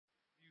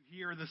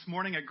here this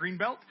morning at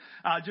Greenbelt.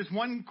 Just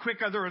one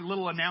quick other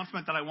little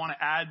announcement that I want to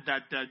add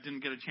that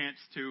didn't get a chance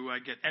to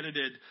get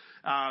edited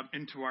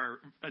into our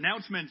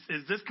announcements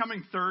is this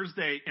coming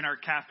Thursday in our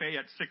cafe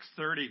at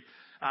 6:30.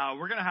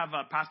 We're going to have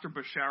Pastor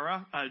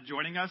Bashara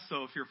joining us.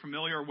 So if you're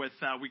familiar with,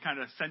 we kind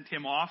of sent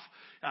him off.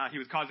 He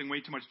was causing way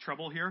too much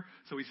trouble here.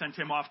 So we sent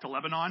him off to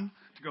Lebanon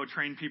to go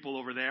train people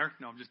over there.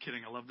 No, I'm just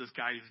kidding. I love this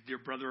guy. He's a dear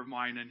brother of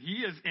mine. And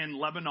he is in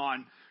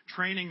Lebanon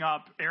training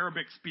up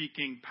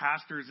Arabic-speaking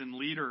pastors and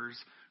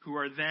leaders who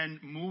are then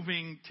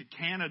moving to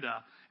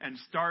Canada and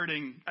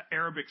starting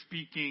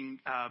Arabic-speaking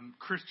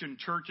Christian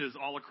churches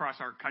all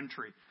across our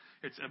country.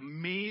 It's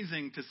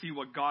amazing to see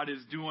what God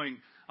is doing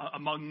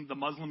among the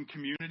Muslim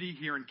community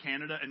here in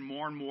Canada, and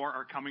more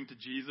are coming to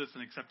Jesus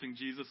and accepting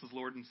Jesus as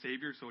Lord and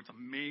Savior. So it's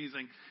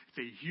amazing. It's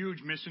a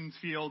huge missions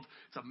field.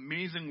 It's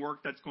amazing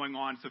work that's going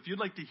on. So if you'd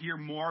like to hear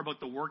more about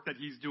the work that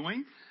he's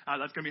doing,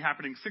 that's going to be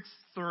happening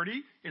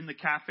 6:30 in the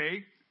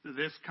cafe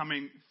this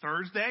coming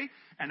Thursday.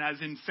 And as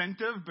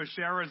incentive,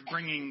 Bashara is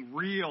bringing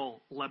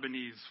real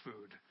Lebanese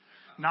food.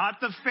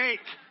 Not the fake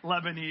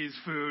Lebanese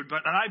food,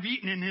 but that I've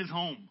eaten in his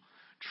home.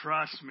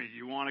 Trust me,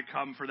 you want to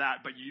come for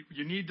that. But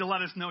you need to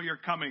let us know you're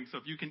coming. So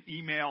if you can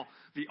email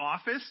the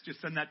office, just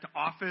send that to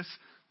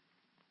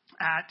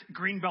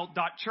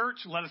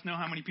office@greenbelt.church. Let us know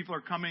how many people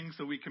are coming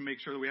so we can make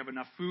sure that we have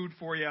enough food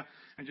for you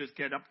and just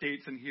get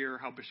updates and hear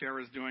how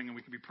Bashara is doing, and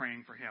we can be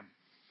praying for him.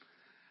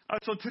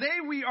 So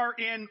today we are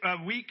in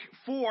week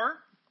 4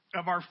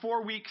 of our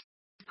 4 weeks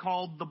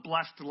called The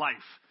Blessed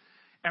Life.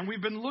 And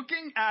we've been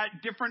looking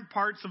at different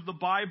parts of the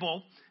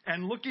Bible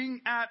and looking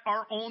at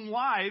our own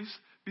lives,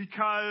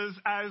 because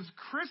as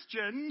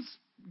Christians,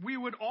 we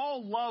would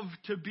all love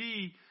to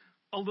be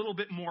a little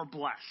bit more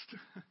blessed.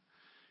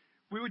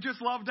 We would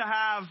just love to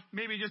have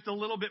maybe just a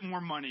little bit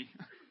more money,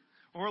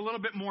 or a little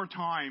bit more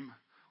time,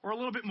 or a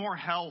little bit more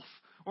health,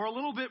 or a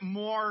little bit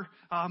more,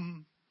 how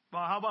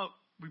about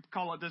we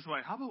call it this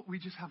way? How about we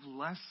just have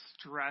less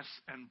stress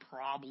and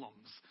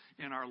problems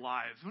in our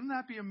lives? Wouldn't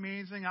that be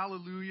amazing?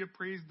 Hallelujah.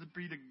 Praise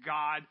be to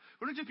God.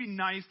 Wouldn't it just be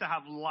nice to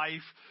have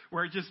life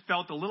where it just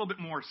felt a little bit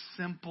more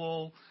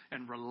simple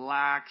and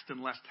relaxed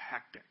and less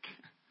hectic?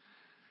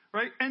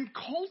 Right? And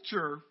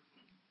culture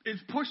is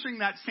pushing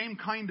that same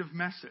kind of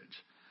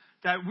message.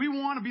 That we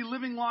want to be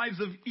living lives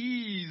of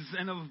ease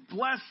and of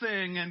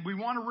blessing, and we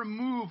want to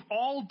remove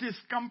all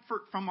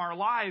discomfort from our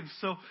lives.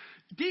 So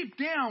deep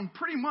down,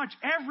 pretty much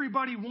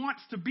everybody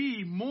wants to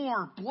be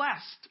more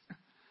blessed.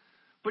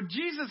 But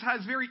Jesus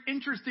has very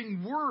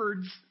interesting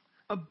words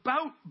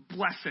about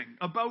blessing,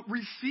 about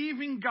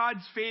receiving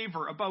God's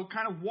favor, about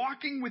kind of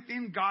walking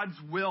within God's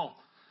will.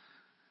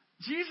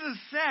 Jesus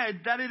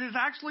said that it is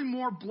actually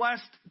more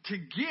blessed to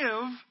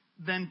give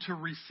than to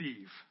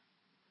receive.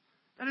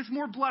 That it's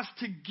more blessed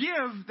to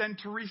give than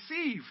to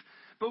receive.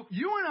 But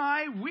you and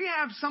I, we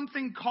have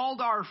something called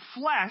our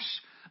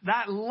flesh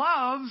that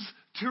loves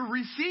to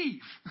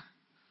receive.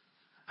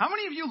 How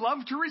many of you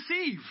love to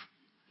receive?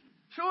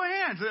 Show of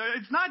hands.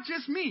 It's not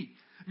just me.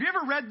 Have you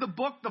ever read the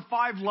book, The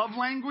 5 Love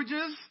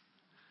Languages?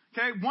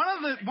 Okay, one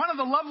of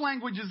the love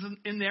languages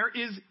in there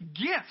is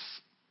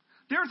gifts.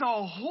 There's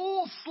a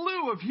whole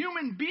slew of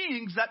human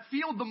beings that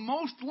feel the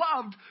most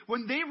loved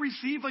when they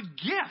receive a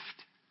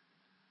gift.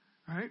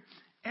 All right?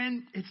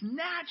 And it's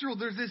natural.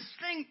 There's this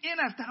thing in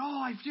us that,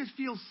 I just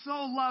feel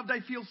so loved.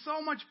 I feel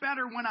so much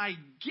better when I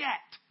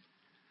get.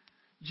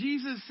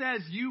 Jesus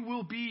says you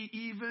will be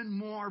even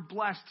more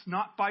blessed,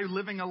 not by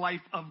living a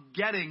life of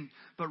getting,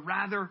 but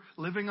rather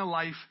living a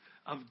life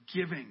of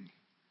giving.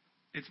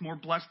 It's more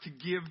blessed to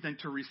give than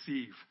to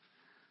receive.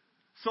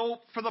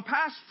 So for the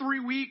past 3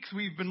 weeks,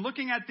 we've been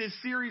looking at this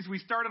series. We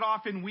started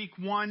off in week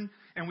 1,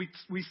 and we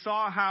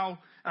saw how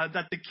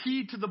that the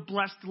key to the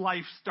blessed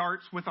life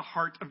starts with a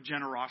heart of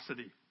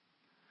generosity.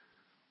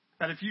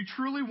 That if you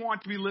truly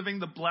want to be living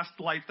the blessed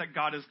life that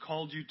God has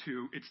called you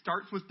to, it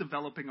starts with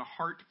developing a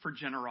heart for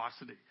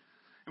generosity.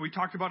 And we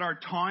talked about our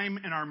time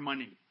and our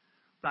money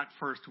that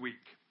first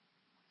week.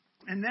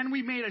 And then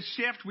we made a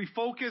shift. We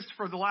focused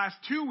for the last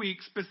 2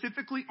 weeks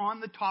specifically on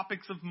the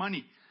topics of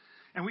money.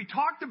 And we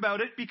talked about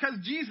it because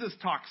Jesus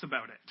talks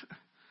about it.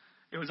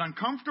 It was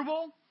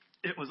uncomfortable.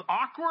 It was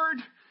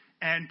awkward.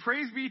 And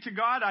praise be to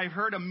God, I've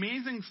heard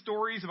amazing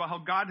stories about how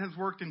God has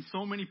worked in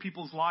so many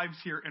people's lives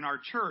here in our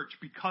church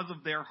because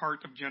of their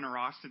heart of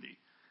generosity.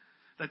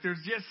 That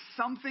there's just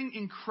something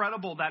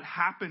incredible that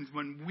happens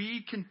when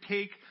we can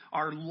take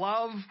our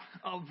love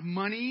of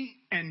money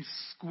and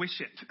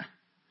squish it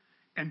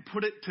and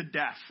put it to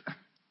death.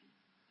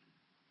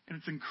 And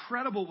it's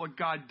incredible what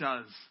God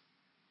does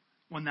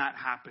when that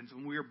happens,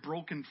 when we are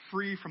broken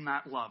free from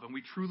that love and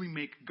we truly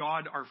make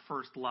God our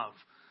first love.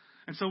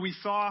 And so we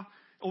saw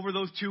over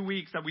those 2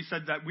 weeks that we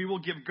said that we will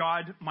give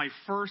God my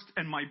first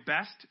and my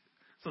best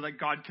so that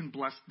God can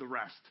bless the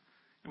rest.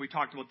 And we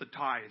talked about the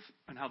tithe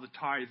and how the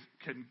tithe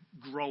can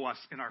grow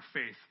us in our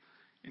faith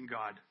in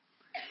God.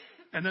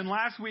 And then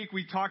last week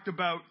we talked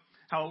about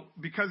how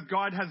because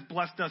God has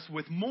blessed us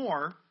with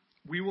more,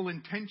 we will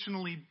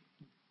intentionally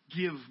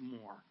give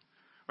more.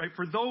 right?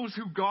 For those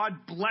who God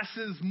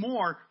blesses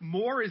more,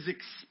 more is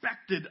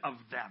expected of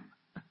them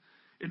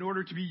in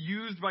order to be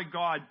used by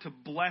God to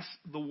bless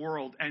the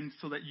world and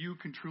so that you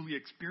can truly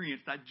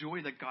experience that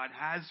joy that God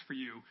has for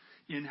you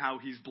in how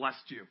he's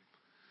blessed you.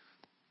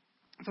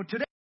 So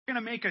today we're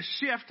going to make a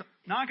shift.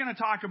 Not going to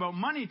talk about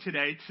money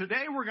today.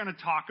 Today we're going to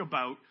talk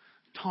about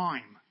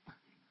time.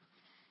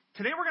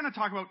 Today we're going to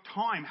talk about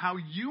time, how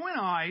you and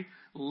I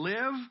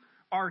live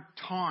our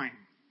time.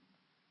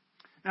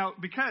 Now,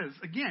 because,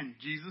 again,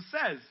 Jesus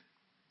says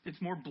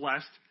it's more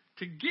blessed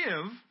to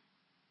give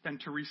than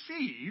to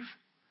receive.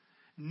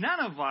 None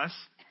of us,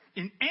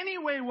 in any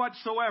way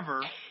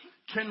whatsoever,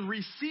 can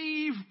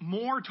receive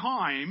more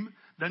time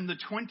than the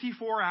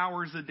 24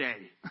 hours a day.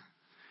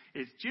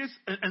 It's just,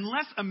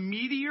 unless a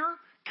meteor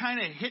kind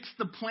of hits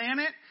the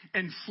planet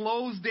and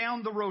slows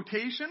down the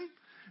rotation,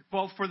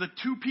 well, for the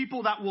two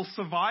people that will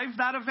survive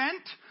that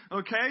event,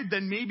 okay,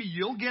 then maybe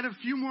you'll get a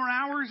few more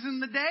hours in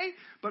the day.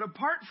 But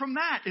apart from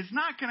that, it's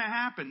not going to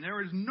happen.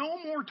 There is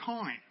no more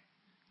time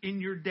in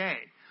your day.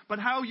 But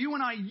how you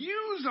and I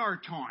use our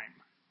time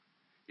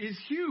is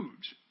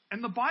huge.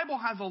 And the Bible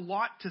has a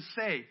lot to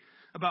say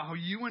about how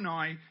you and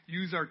I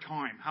use our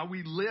time, how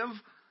we live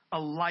a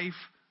life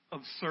of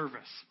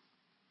service,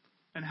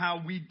 and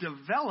how we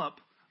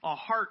develop a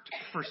heart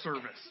for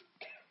service.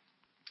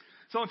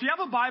 So if you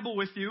have a Bible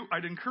with you,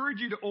 I'd encourage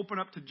you to open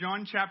up to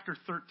John chapter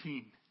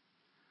 13.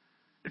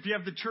 If you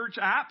have the church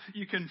app,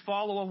 you can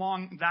follow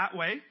along that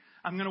way.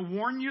 I'm going to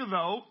warn you,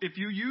 though, if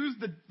you use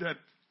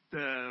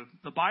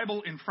the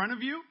Bible in front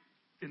of you,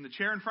 in the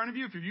chair in front of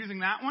you, if you're using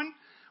that one,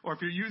 or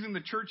if you're using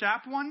the church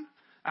app one,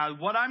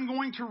 what I'm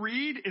going to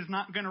read is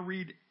not going to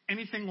read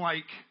anything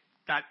like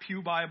that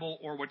Pew Bible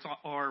or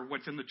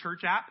what's in the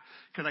church app,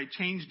 because I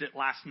changed it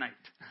last night.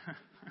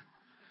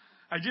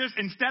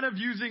 Instead of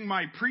using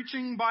my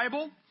preaching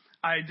Bible,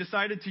 I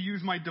decided to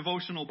use my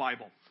devotional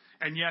Bible.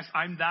 And yes,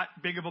 I'm that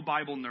big of a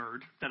Bible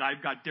nerd that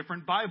I've got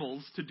different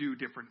Bibles to do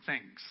different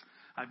things.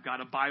 I've got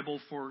a Bible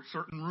for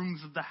certain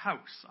rooms of the house.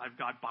 I've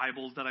got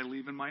Bibles that I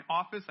leave in my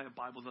office. I have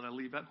Bibles that I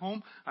leave at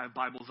home. I have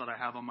Bibles that I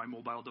have on my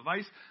mobile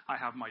device. I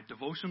have my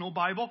devotional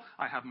Bible.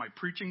 I have my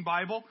preaching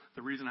Bible.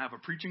 The reason I have a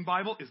preaching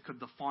Bible is because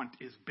the font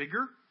is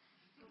bigger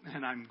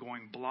and I'm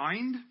going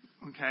blind.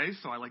 Okay,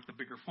 so I like the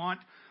bigger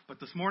font. But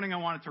this morning I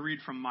wanted to read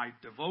from my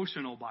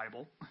devotional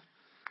Bible.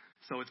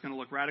 So it's going to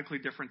look radically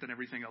different than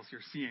everything else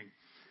you're seeing.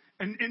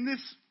 And in this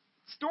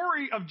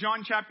story of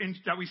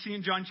that we see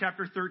in John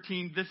chapter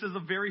 13, this is a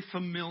very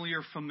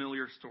familiar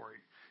story.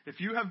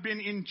 If you have been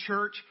in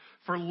church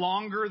for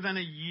longer than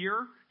a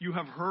year, you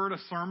have heard a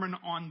sermon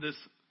on this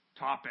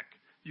topic.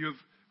 You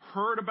have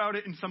heard about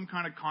it in some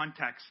kind of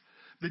context.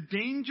 The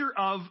danger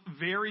of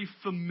very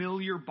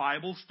familiar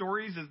Bible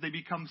stories as they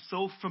become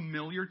so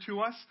familiar to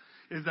us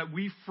is that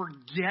we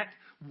forget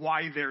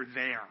why they're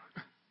there.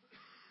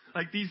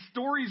 Like, these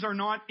stories are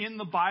not in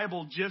the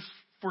Bible just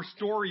for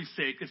story's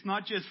sake. It's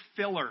not just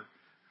filler,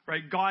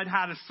 right? God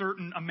had a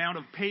certain amount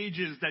of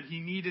pages that he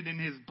needed in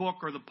his book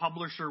or the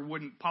publisher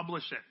wouldn't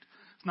publish it.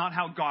 It's not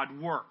how God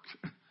worked,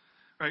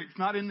 right? It's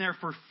not in there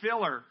for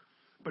filler,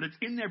 but it's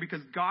in there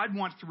because God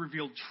wants to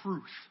reveal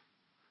truth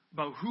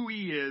about who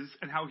he is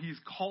and how he's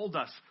called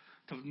us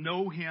to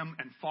know him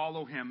and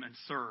follow him and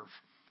serve.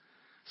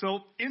 So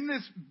in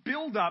this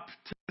build-up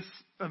to this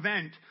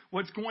event,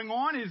 what's going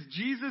on is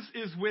Jesus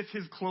is with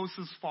his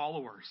closest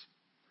followers.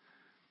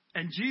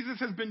 And Jesus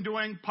has been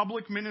doing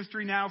public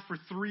ministry now for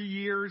 3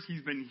 years.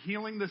 He's been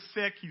healing the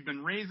sick. He's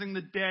been raising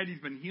the dead.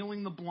 He's been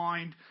healing the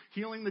blind,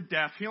 healing the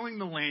deaf, healing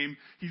the lame.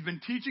 He's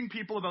been teaching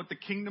people about the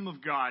kingdom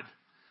of God.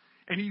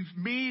 And he's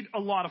made a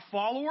lot of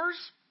followers.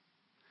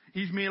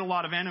 He's made a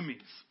lot of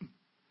enemies.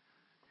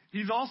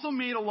 He's also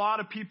made a lot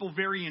of people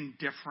very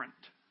indifferent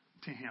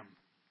to him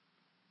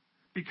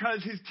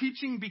because his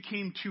teaching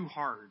became too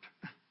hard.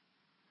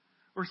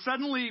 Or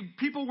suddenly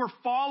people were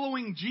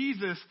following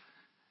Jesus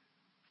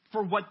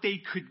for what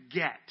they could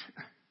get.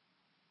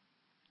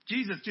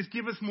 Jesus, just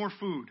give us more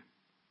food.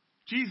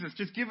 Jesus,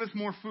 just give us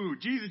more food.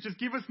 Jesus, just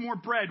give us more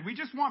bread. We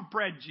just want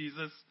bread,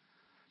 Jesus.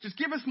 Just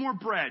give us more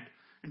bread.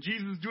 And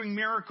Jesus is doing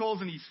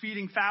miracles and he's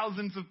feeding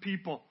thousands of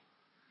people.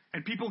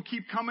 And people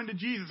keep coming to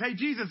Jesus. Hey,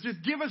 Jesus,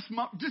 just give us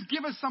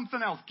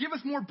something else. Give us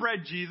more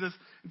bread, Jesus.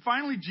 And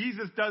finally,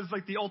 Jesus does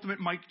like the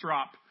ultimate mic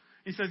drop.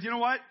 He says, you know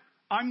what?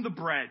 I'm the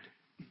bread.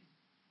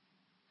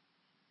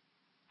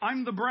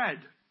 I'm the bread.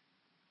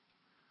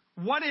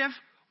 What if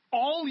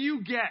all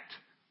you get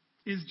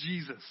is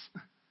Jesus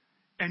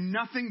and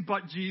nothing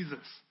but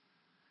Jesus?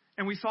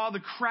 And we saw the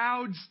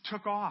crowds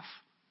took off.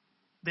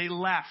 They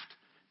left,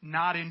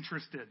 not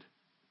interested,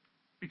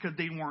 because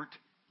they weren't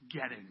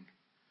getting.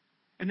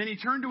 And then he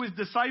turned to his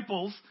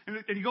disciples, and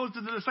he goes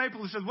to the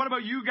disciples and says, what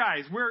about you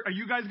guys? Where are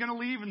you guys going to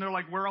leave? And they're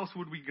like, where else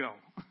would we go?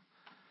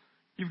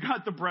 You've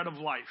got the bread of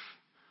life.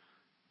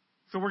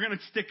 So we're going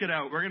to stick it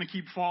out. We're going to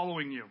keep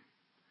following you.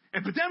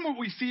 But then what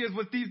we see is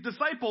with these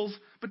disciples,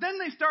 but then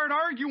they start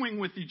arguing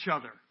with each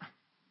other.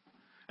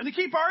 And they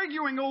keep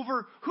arguing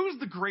over who's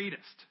the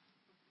greatest.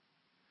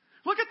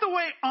 Look at the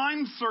way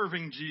I'm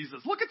serving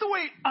Jesus. Look at the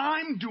way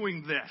I'm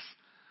doing this.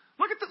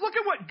 Look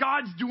at what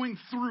God's doing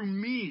through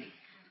me.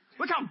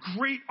 Look how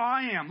great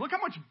I am. Look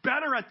how much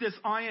better at this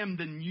I am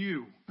than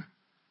you.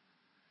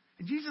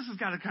 And Jesus has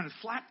got to kind of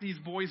slap these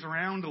boys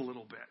around a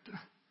little bit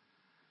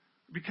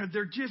because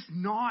they're just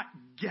not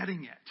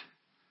getting it.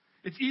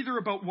 It's either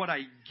about what I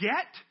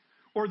get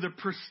or the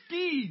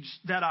prestige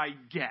that I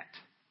get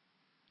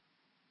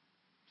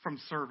from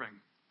serving.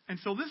 And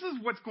so this is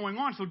what's going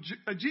on. So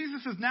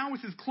Jesus is now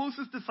with his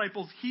closest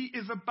disciples. He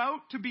is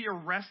about to be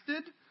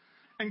arrested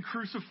and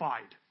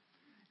crucified.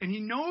 And he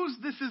knows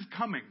this is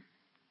coming.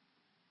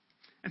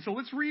 And so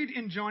let's read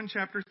in John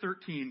chapter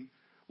 13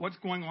 what's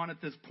going on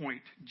at this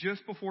point,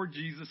 just before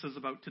Jesus is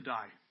about to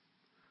die.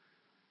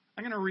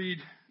 I'm going to read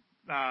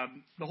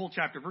the whole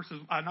chapter, verses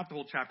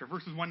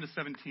 1 to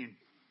 17.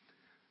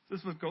 This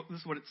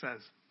is what it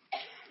says.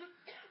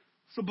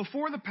 So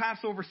before the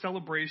Passover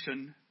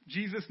celebration,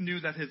 Jesus knew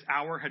that his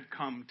hour had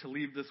come to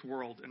leave this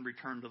world and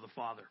return to the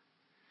Father.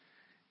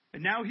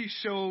 And now he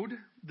showed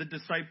the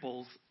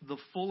disciples the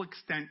full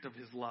extent of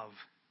his love.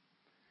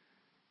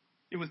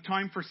 It was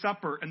time for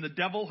supper, and the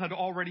devil had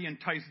already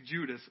enticed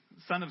Judas,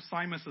 son of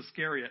Simon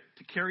Iscariot,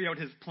 to carry out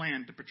his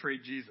plan to betray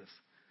Jesus.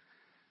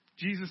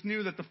 Jesus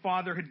knew that the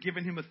Father had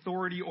given him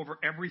authority over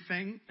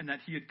everything and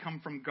that he had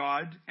come from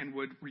God and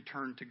would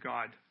return to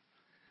God.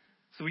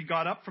 So he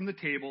got up from the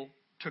table,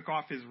 took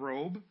off his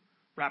robe,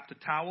 wrapped a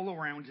towel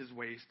around his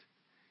waist.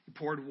 He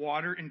poured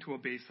water into a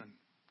basin.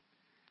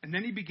 And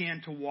then he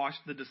began to wash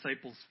the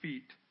disciples'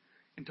 feet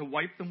and to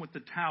wipe them with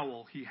the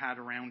towel he had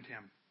around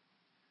him.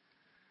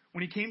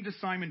 When he came to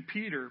Simon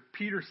Peter,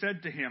 Peter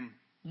said to him,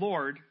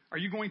 "Lord, are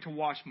you going to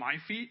wash my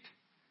feet?"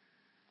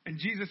 And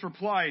Jesus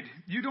replied,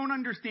 "You don't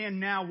understand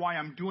now why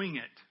I'm doing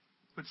it,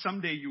 but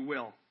someday you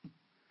will."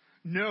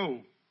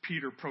 "No,"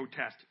 Peter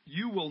protested,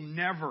 "you will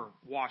never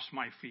wash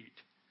my feet."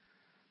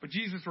 But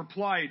Jesus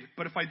replied,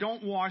 "But if I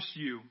don't wash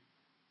you,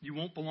 you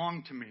won't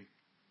belong to me."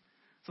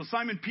 So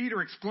Simon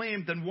Peter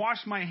exclaimed, "Then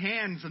wash my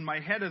hands and my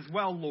head as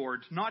well,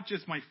 Lord, not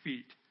just my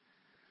feet."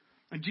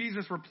 And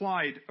Jesus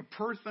replied,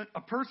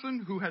 a person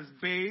who has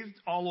bathed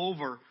all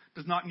over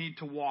does not need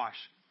to wash,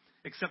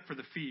 except for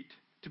the feet,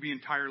 to be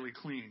entirely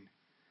clean.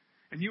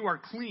 And you are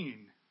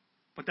clean,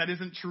 but that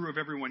isn't true of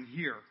everyone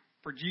here.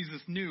 For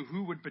Jesus knew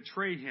who would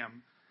betray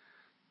him,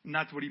 and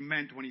that's what he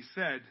meant when he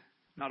said,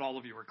 "Not all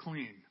of you are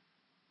clean."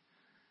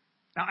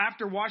 Now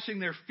after washing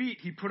their feet,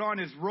 he put on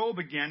his robe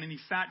again, and he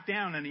sat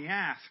down and he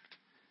asked,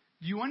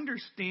 "Do you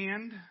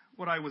understand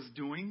what I was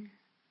doing?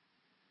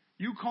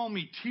 You call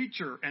me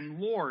teacher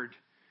and Lord,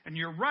 and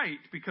you're right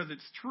because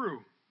it's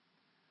true.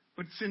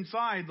 But since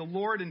I, the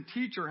Lord and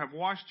teacher, have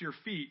washed your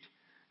feet,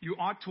 you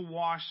ought to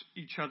wash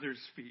each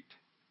other's feet.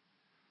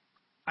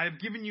 I have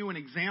given you an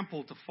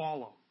example to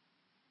follow.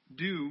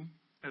 Do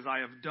as I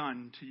have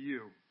done to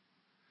you.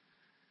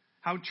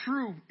 How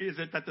true is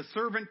it that the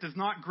servant is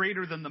not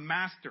greater than the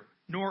master,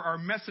 nor are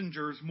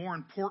messengers more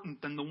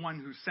important than the one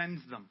who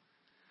sends them?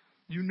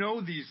 You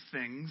know these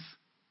things.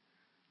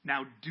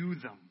 Now do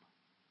them.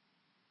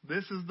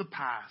 This is the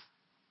path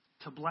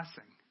to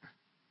blessing."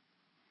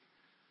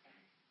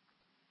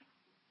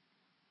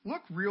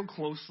 Look real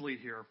closely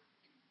here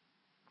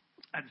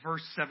at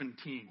verse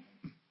 17.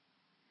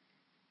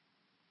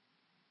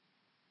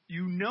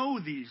 You know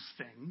these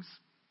things.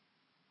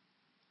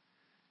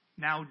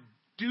 Now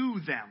do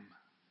them.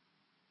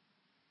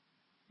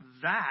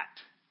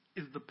 That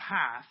is the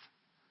path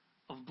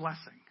of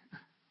blessing.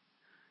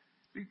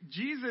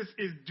 Jesus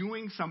is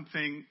doing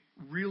something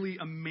really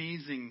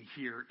amazing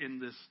here in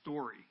this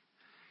story.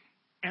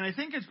 And I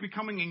think it's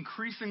becoming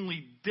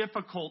increasingly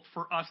difficult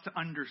for us to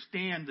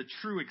understand the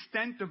true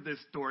extent of this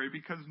story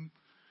because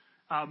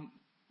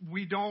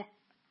we don't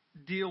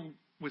deal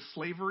with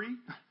slavery.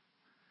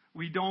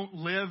 We don't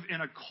live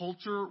in a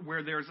culture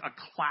where there's a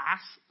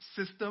class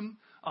system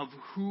of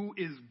who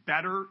is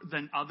better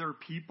than other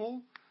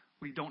people.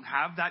 We don't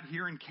have that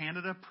here in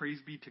Canada,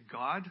 praise be to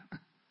God.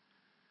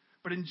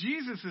 But in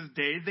Jesus'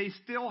 day, they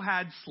still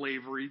had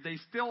slavery. They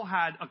still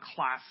had a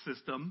class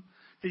system.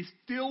 They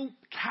still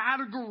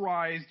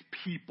categorized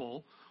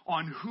people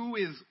on who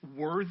is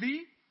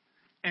worthy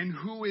and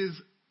who is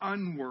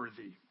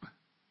unworthy.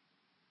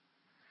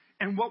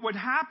 And what would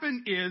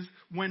happen is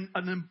when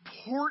an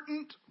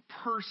important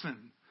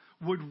person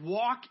would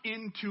walk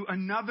into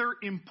another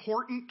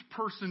important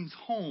person's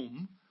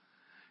home,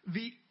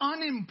 the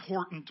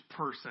unimportant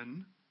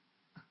person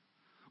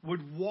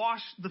would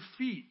wash the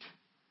feet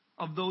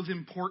of those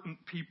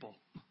important people.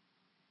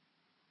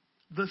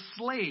 The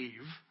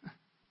slave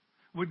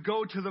would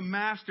go to the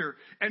master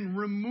and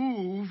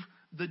remove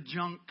the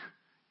junk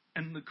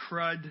and the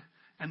crud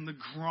and the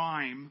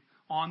grime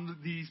on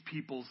these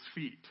people's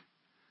feet.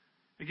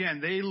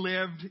 Again, they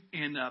lived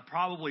in a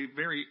probably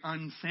very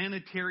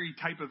unsanitary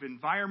type of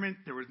environment.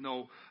 There was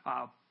no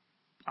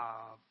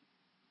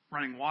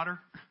running water.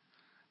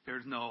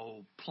 There's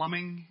no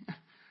plumbing.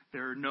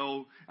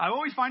 I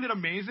always find it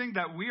amazing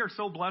that we are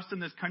so blessed in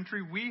this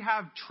country. We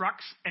have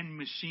trucks and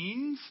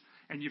machines,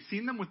 and you've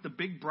seen them with the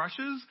big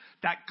brushes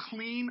that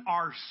clean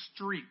our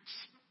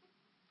streets.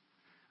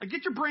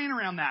 Get your brain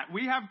around that.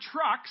 We have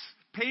trucks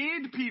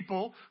paid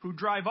people who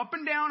drive up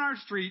and down our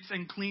streets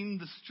and clean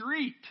the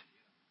street.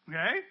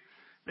 Okay?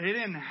 They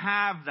didn't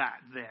have that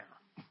there.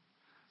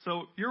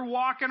 So you're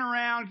walking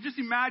around, just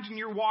imagine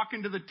you're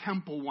walking to the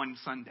temple one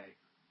Sunday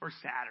or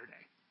Saturday.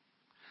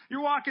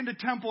 You're walking to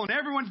temple and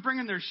everyone's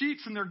bringing their sheep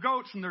and their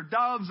goats and their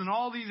doves and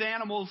all these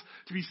animals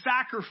to be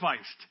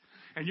sacrificed.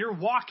 And you're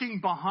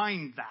walking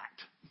behind that.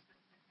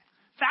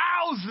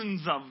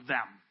 Thousands of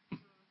them.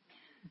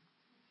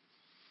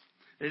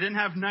 They didn't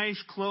have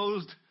nice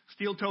closed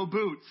steel-toe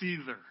boots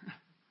either.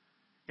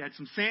 You had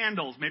some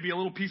sandals, maybe a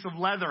little piece of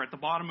leather at the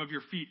bottom of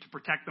your feet to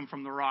protect them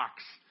from the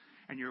rocks.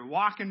 And you're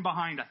walking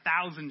behind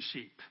 1,000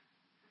 sheep.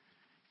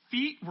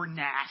 Feet were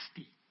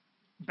nasty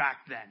back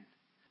then.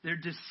 They're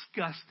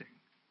disgusting.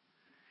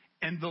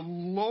 And the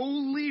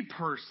lowly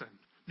person,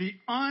 the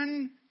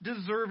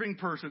undeserving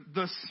person,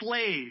 the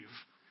slave,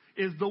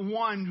 is the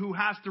one who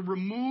has to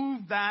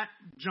remove that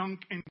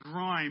junk and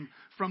grime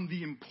from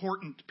the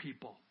important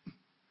people.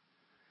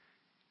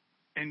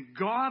 And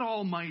God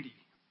Almighty,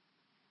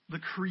 the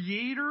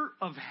creator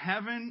of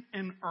heaven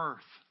and earth,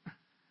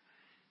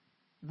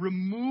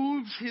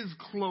 removes his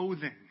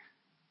clothing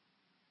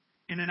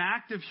in an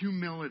act of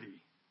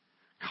humility,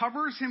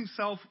 covers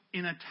himself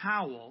in a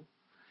towel,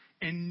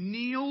 and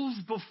kneels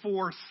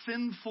before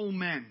sinful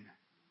men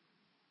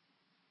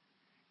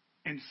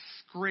and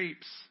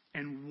scrapes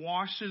and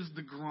washes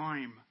the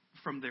grime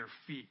from their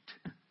feet.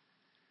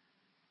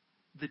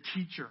 The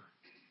teacher,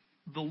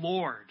 the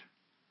Lord,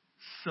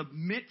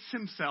 submits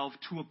himself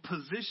to a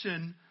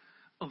position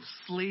of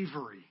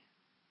slavery.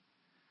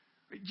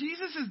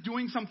 Jesus is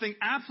doing something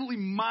absolutely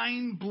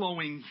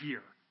mind-blowing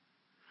here.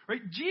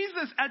 Right?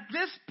 Jesus, at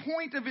this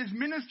point of his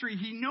ministry,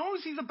 he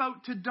knows he's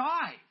about to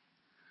die.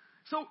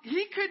 So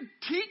he could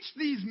teach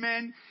these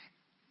men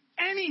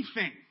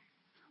anything.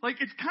 Like,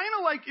 it's kind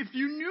of like if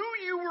you knew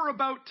you were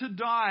about to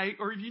die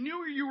or if you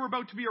knew you were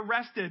about to be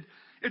arrested,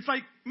 it's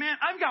like, man,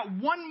 I've got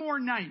one more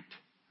night.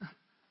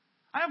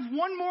 I have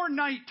one more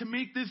night to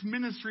make this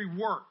ministry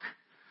work.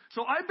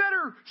 So I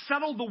better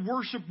settle the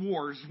worship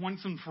wars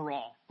once and for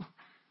all.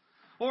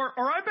 Or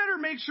I better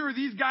make sure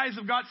these guys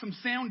have got some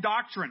sound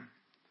doctrine.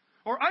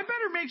 Or I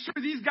better make sure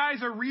these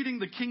guys are reading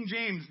the King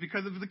James,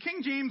 because if the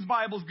King James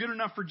Bible is good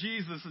enough for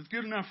Jesus, it's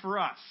good enough for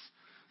us.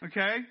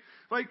 Okay?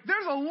 Like,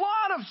 there's a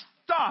lot of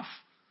stuff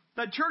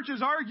that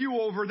churches argue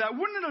over that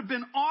wouldn't have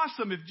been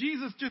awesome if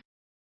Jesus just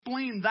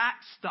explained that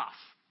stuff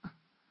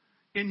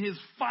in his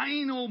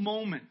final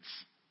moments.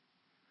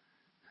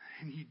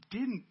 And he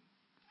didn't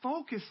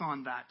focus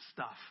on that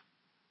stuff.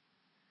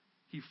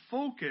 He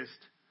focused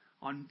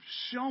on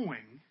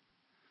showing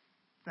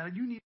that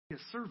you need to be a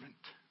servant.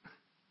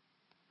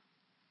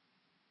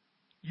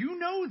 You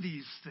know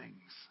these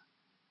things.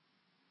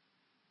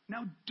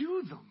 Now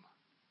do them.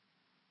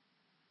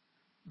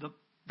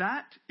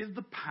 That is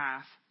the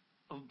path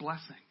of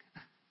blessing.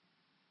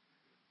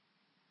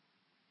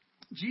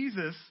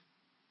 Jesus,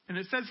 and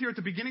it says here at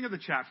the beginning of the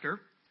chapter,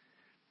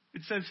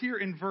 it says here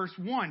in verse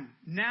 1,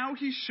 now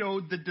he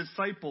showed the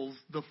disciples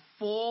the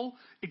full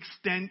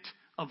extent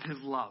of his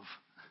love.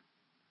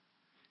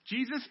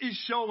 Jesus is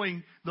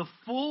showing the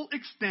full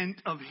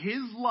extent of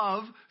his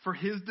love for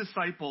his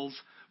disciples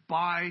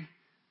by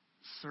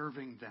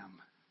serving them.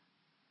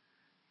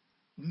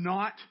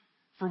 Not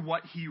for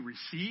what he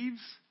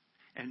receives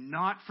and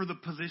not for the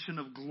position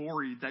of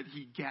glory that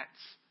he gets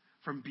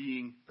from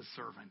being a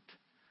servant.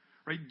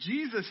 Right?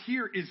 Jesus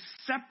here is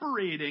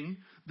separating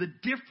the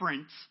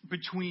difference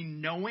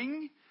between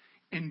knowing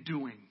and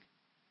doing.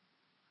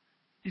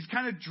 He's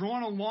kind of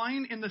drawn a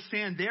line in the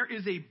sand. There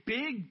is a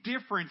big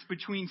difference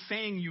between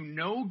saying you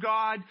know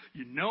God,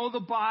 you know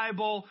the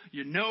Bible,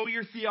 you know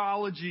your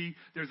theology.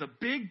 There's a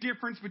big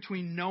difference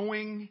between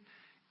knowing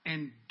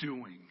and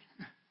doing.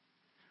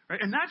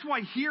 Right? And that's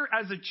why here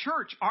as a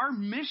church, our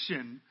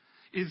mission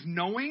is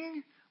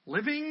knowing,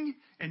 living,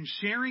 and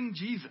sharing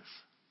Jesus.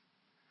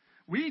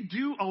 We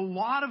do a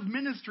lot of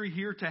ministry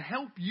here to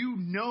help you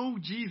know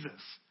Jesus.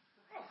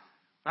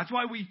 That's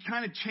why we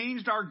kind of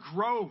changed our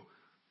Grow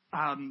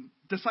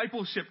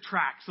discipleship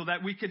track so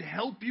that we could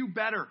help you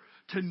better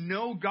to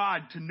know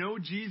God, to know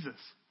Jesus.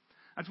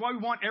 That's why we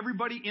want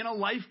everybody in a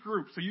life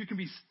group so you can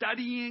be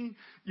studying,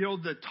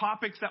 the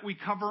topics that we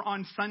cover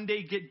on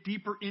Sunday, get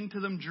deeper into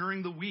them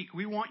during the week.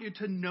 We want you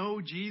to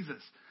know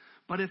Jesus.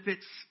 But if it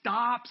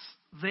stops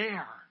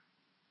there,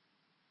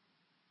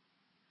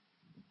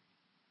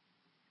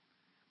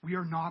 we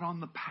are not on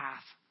the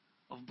path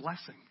of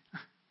blessing.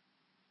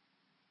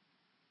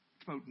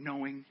 It's about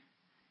knowing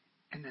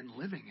and then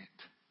living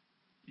it.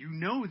 You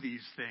know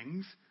these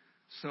things,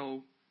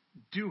 so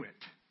do it.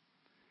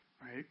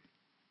 Right?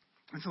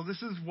 And so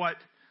this is what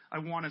I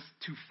want us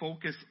to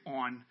focus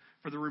on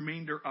for the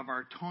remainder of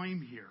our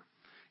time here,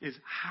 is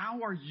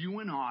how are you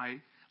and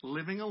I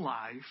living a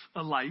life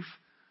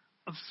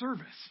of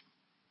service?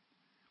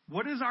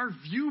 What is our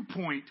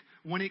viewpoint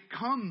when it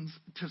comes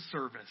to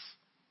service?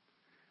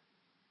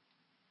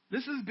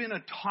 This has been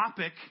a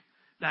topic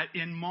that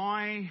in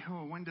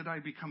when did I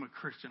become a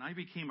Christian? I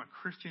became a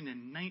Christian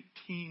in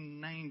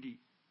 1998.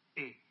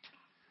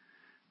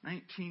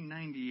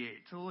 1998.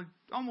 So like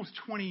almost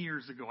 20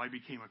 years ago, I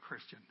became a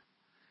Christian.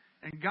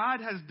 And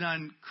God has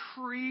done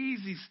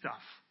crazy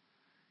stuff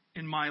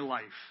in my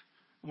life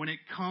when it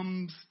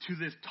comes to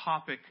this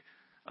topic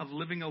of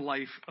living a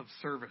life of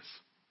service.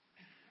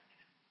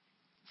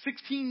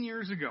 16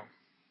 years ago.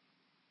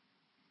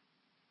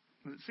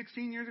 Was it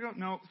 16 years ago?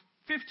 No,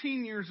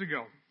 15 years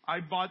ago, I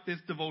bought this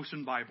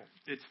devotion Bible.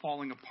 It's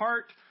falling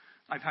apart.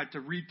 I've had to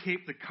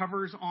retape the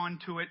covers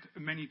onto it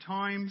many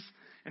times.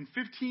 And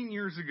 15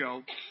 years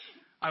ago,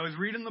 I was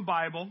reading the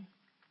Bible,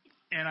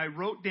 and I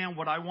wrote down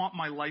what I want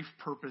my life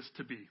purpose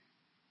to be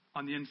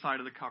on the inside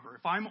of the cover.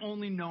 If I'm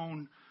only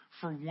known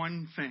for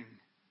one thing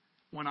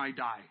when I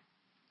die,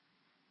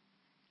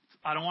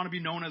 I don't want to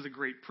be known as a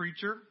great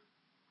preacher.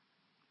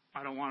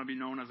 I don't want to be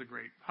known as a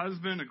great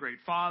husband, a great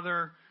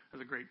father,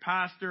 as a great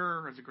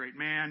pastor, as a great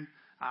man.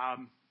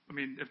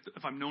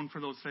 If I'm known for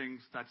those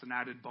things, that's an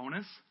added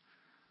bonus.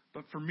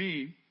 But for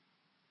me,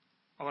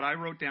 what I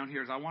wrote down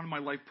here is I wanted my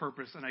life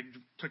purpose, and I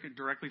took it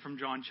directly from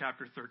John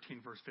chapter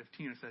 13, verse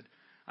 15. I said,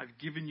 I've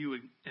given you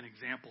an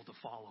example to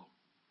follow.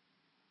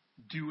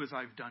 Do as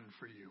I've done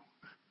for you.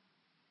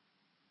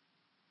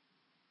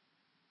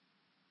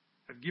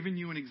 I've given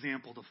you an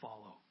example to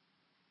follow.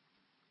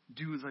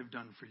 Do as I've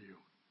done for you.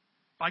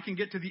 If I can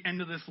get to the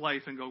end of this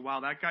life and go, wow,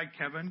 that guy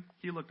Kevin,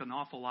 he looked an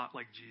awful lot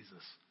like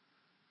Jesus.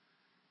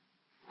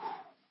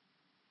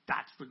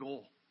 That's the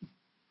goal.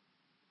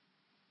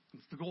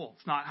 It's the goal.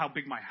 It's not how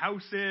big my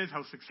house is,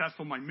 how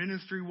successful my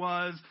ministry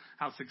was,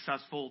 how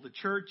successful the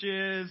church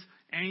is,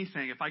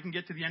 anything. If I can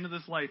get to the end of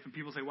this life and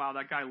people say, wow,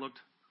 that guy looked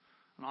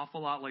an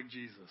awful lot like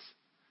Jesus.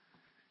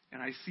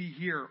 And I see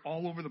here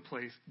all over the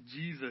place,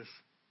 Jesus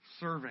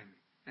serving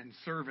and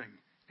serving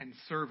and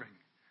serving,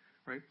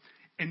 right?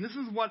 And this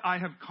is what I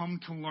have come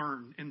to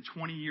learn in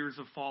 20 years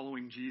of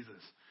following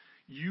Jesus.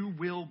 You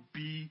will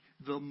be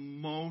the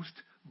most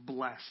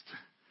blessed.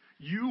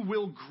 You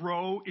will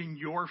grow in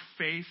your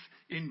faith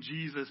in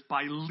Jesus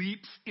by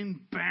leaps and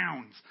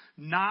bounds,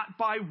 not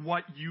by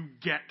what you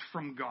get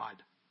from God.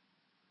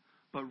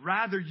 But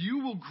rather, you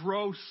will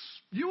grow,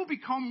 you will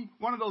become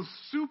one of those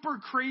super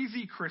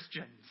crazy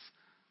Christians.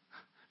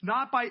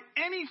 Not by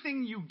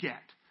anything you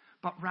get,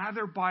 but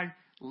rather by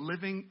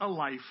living a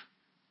life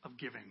of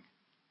giving,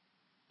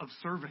 of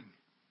serving.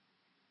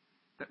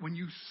 That when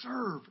you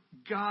serve,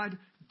 God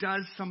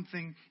does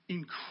something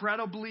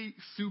incredibly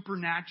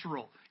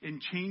supernatural in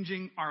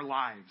changing our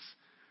lives,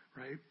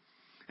 right?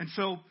 And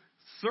so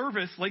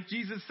service, like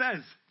Jesus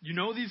says, you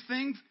know these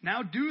things,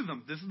 now do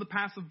them. This is the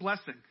path of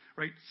blessing,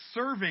 right?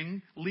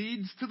 Serving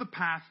leads to the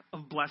path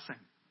of blessing.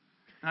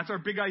 And that's our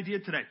big idea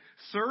today.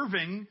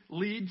 Serving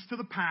leads to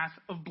the path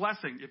of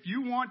blessing. If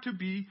you want to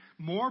be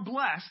more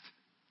blessed,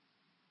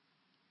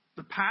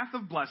 the path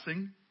of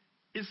blessing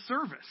is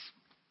service,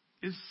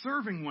 is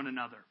serving one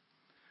another.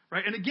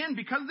 Right? And again,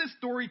 because this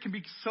story can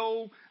be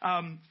so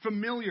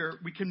familiar,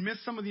 we can miss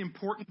some of the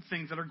important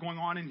things that are going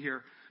on in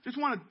here. Just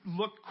want to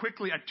look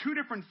quickly at two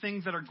different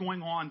things that are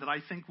going on that I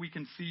think we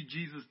can see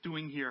Jesus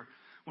doing here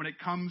when it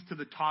comes to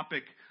the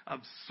topic of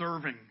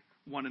serving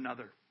one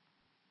another.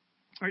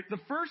 All right, the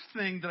first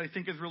thing that I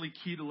think is really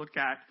key to look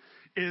at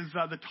is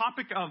the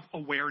topic of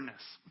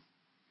awareness.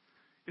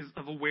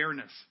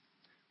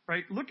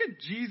 Right? Look at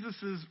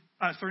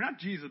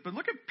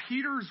look at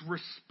Peter's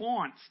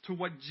response to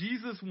what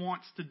Jesus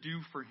wants to do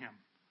for him.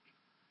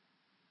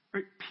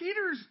 Right?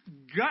 Peter's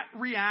gut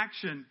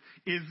reaction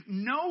is,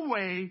 no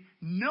way,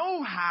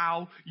 no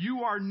how,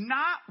 you are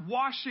not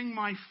washing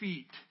my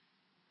feet.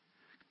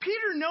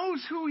 Peter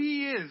knows who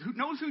he is,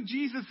 knows who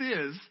Jesus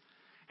is,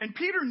 and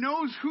Peter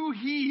knows who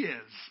he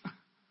is.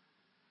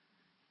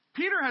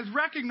 Peter has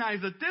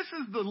recognized that this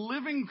is the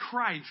living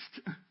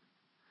Christ,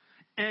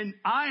 and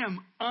I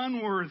am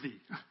unworthy.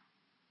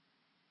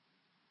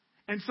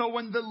 And so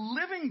when the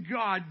living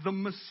God, the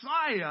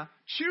Messiah,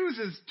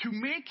 chooses to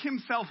make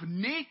himself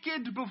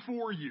naked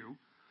before you,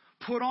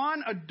 put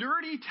on a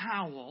dirty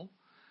towel,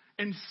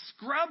 and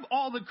scrub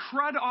all the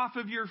crud off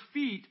of your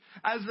feet,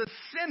 as a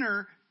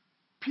sinner,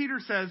 Peter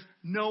says,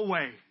 no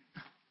way.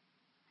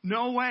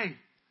 No way.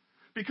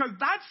 Because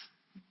that's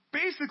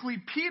basically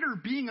Peter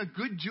being a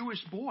good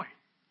Jewish boy.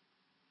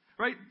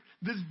 Right?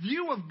 This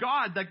view of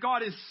God, that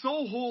God is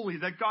so holy,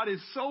 that God is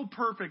so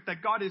perfect,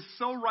 that God is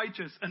so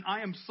righteous, and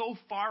I am so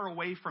far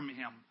away from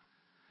him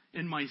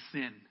in my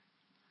sin.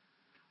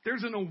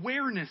 There's an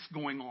awareness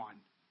going on.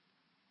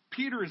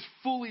 Peter is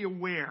fully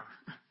aware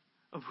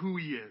of who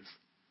he is.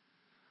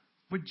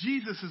 But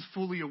Jesus is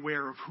fully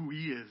aware of who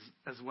he is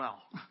as well.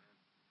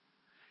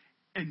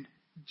 And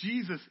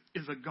Jesus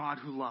is a God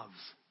who loves,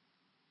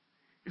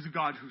 is a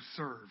God who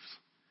serves,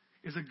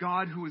 is a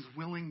God who is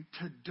willing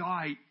to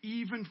die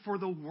even for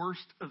the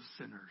worst of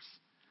sinners,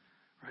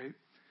 right?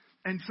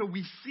 And so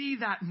we see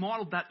that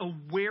model, that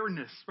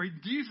awareness, right?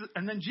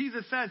 And then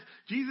Jesus says,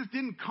 Jesus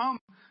didn't come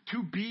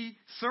to be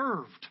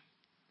served,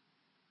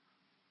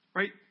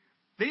 right?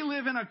 They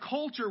live in a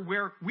culture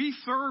where we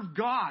serve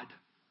God.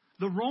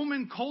 The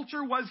Roman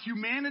culture was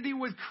humanity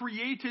was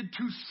created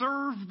to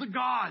serve the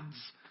gods,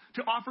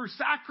 to offer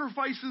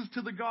sacrifices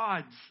to the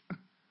gods.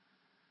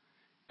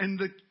 And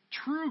the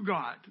true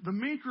God, the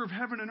maker of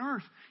heaven and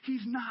earth,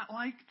 he's not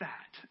like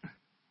that.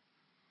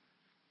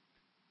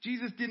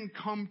 Jesus didn't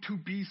come to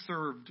be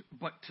served,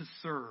 but to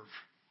serve.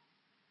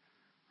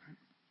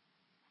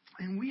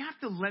 And we have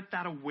to let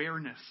that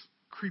awareness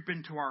creep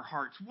into our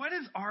hearts. What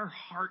is our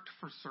heart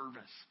for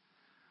service?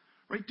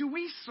 Right? Do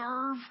we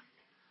serve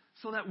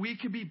so that we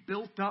can be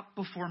built up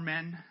before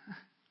men?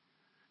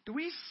 Do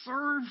we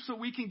serve so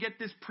we can get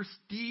this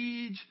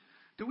prestige?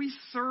 Do we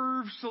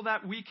serve so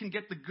that we can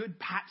get the good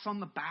pats on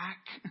the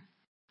back?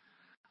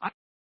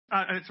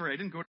 Sorry, I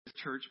didn't go to this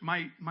church.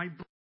 My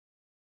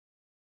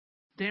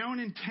down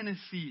in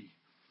Tennessee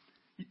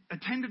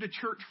attended a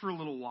church for a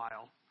little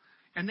while,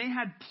 and they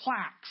had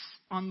plaques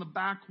on the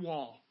back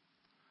wall.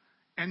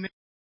 And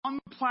on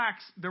the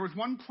plaques, there was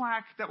one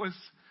plaque that was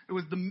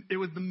the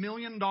 $1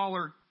 million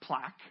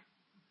plaque,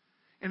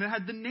 and it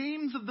had the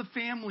names of the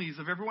families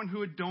of everyone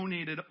who had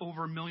donated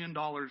over $1 million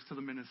to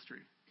the ministry.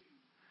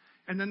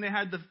 And then they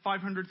had the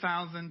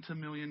 500,000 to $1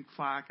 million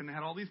plaque, and they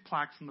had all these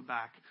plaques in the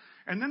back.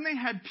 And then they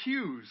had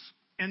pews,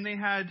 and they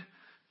had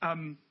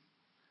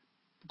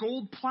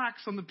gold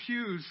plaques on the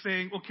pews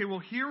saying, okay, well,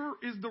 here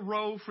is the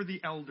row for the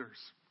elders,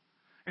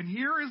 and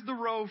here is the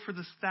row for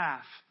the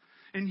staff,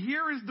 and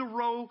here is the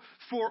row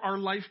for our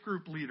life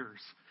group leaders,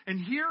 and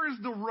here is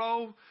the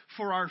row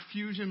for our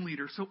fusion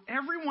leaders. So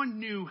everyone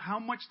knew how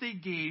much they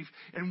gave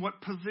and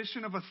what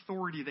position of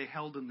authority they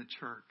held in the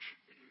church.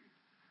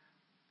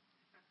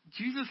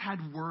 Jesus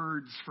had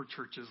words for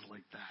churches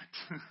like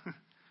that.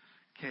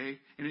 Okay?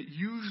 And it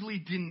usually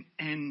didn't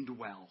end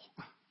well.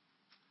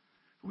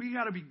 We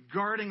got to be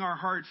guarding our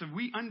hearts. If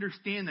we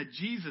understand that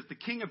Jesus, the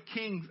King of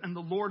Kings and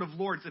the Lord of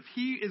Lords, if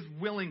he is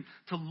willing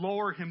to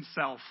lower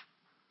himself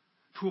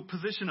to a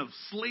position of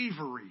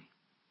slavery,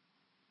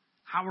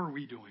 how are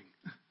we doing?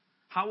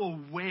 How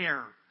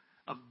aware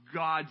of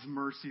God's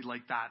mercy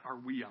like that are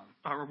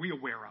we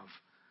aware of?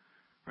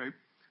 Right?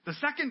 The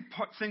second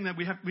thing that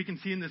we can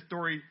see in this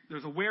story,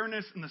 there's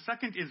awareness, and the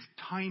second is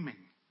timing.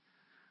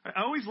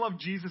 I always love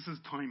Jesus'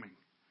 timing.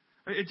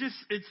 It's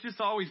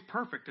just always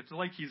perfect. It's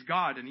like he's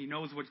God and he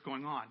knows what's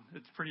going on.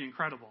 It's pretty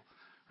incredible,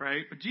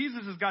 right? But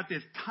Jesus has got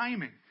this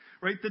timing,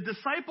 right? The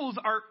disciples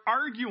are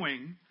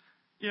arguing,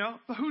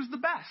 who's the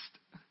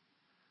best?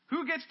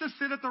 Who gets to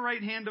sit at the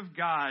right hand of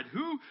God?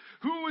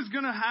 Who is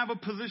going to have a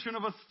position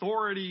of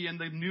authority in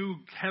the new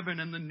heaven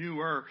and the new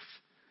earth,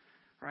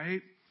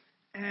 right?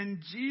 And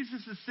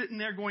Jesus is sitting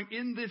there going,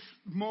 in this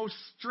most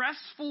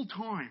stressful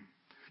time.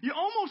 You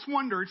almost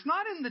wonder, it's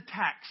not in the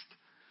text,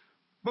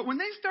 but when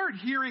they start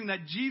hearing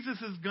that Jesus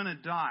is going to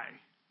die,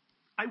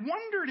 I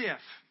wondered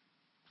if,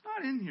 it's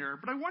not in here,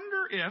 but I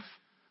wonder if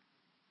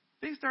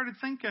they started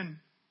thinking,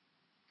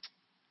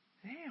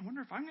 hey, I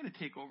wonder if I'm going to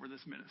take over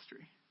this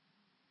ministry.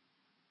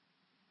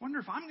 I wonder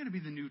if I'm going to be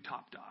the new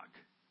top dog.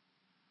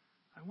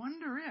 I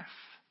wonder if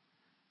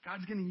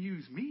God's going to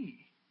use me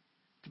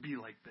to be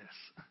like this.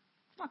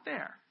 It's not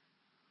there.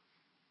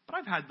 But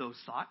I've had those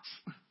thoughts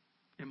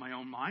in my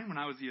own mind when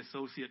I was the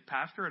associate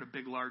pastor at a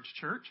big, large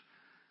church.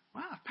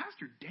 Wow, if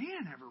Pastor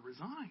Dan ever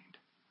resigned,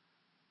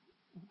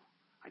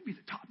 I'd be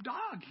the top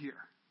dog here.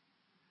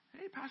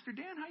 Hey, Pastor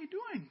Dan, how you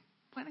doing?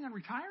 Planning on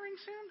retiring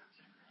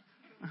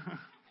soon?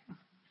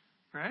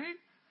 Right?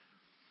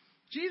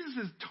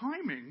 Jesus'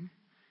 timing,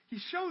 he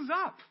shows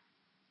up.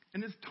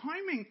 And his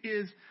timing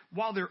is,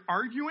 while they're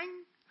arguing,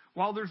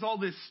 while there's all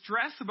this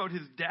stress about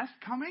his death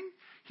coming,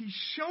 he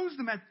shows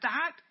them at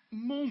that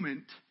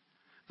moment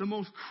the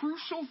most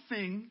crucial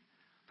thing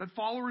that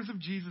followers of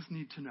Jesus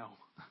need to know.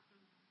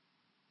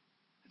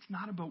 It's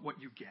not about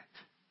what you get.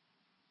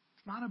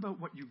 It's not about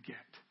what you get.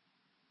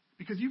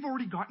 Because you've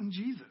already gotten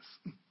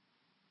Jesus.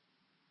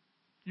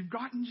 You've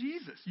gotten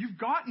Jesus. You've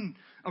gotten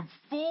a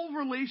full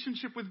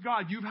relationship with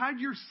God. You've had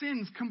your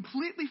sins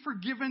completely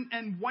forgiven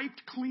and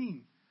wiped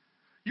clean.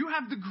 You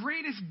have the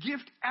greatest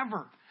gift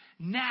ever.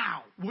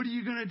 Now, what are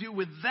you going to do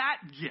with that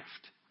gift?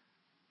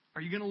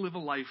 Are you going to live a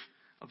life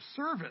of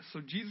service?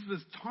 So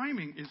Jesus'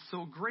 timing is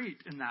so great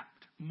in that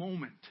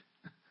moment.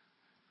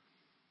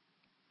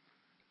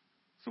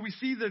 So we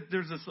see that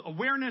there's this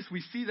awareness.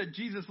 We see that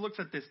Jesus looks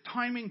at this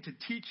timing to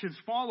teach his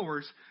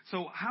followers.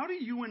 So how do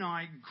you and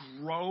I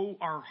grow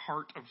our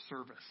heart of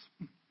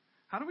service?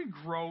 How do we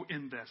grow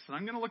in this? And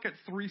I'm going to look at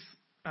three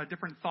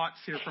different thoughts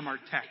here from our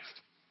text.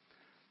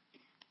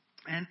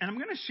 And I'm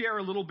going to share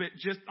a little bit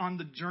just on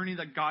the journey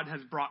that God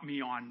has brought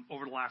me on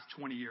over the last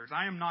 20 years.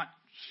 I am not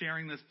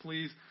sharing this,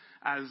 please,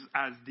 as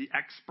the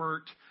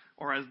expert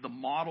or as the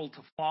model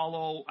to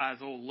follow, as,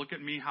 oh, look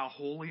at me, how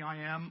holy I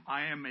am.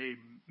 I am a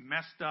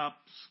messed up,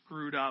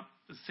 screwed up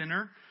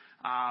sinner,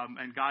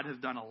 and God has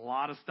done a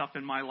lot of stuff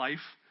in my life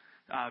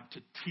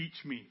to teach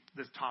me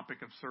this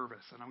topic of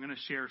service. And I'm going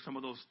to share some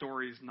of those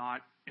stories,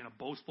 not in a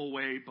boastful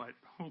way, but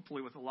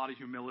hopefully with a lot of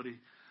humility.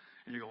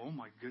 And you go, oh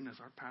my goodness,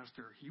 our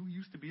pastor, he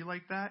used to be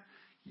like that?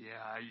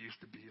 Yeah, I used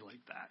to be like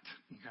that.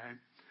 Okay?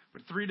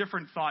 But three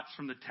different thoughts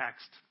from the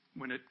text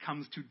when it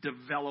comes to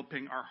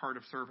developing our heart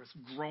of service,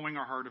 growing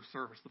our heart of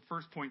service. The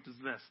first point is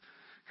this.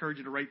 I encourage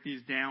you to write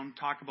these down,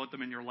 talk about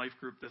them in your life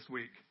group this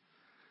week.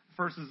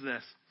 First is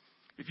this.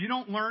 If you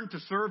don't learn to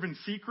serve in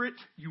secret,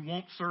 you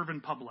won't serve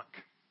in public.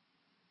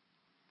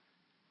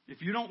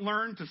 If you don't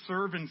learn to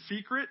serve in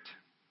secret,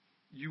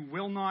 you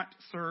will not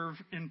serve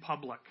in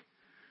public.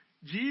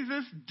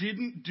 Jesus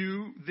didn't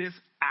do this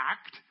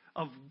act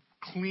of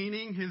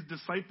cleaning his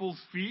disciples'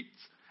 feet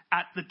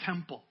at the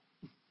temple.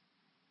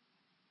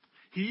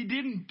 He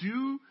didn't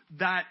do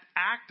that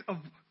act of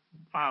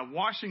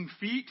washing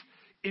feet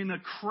in a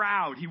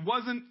crowd. He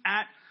wasn't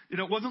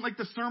it wasn't like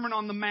the Sermon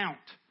on the Mount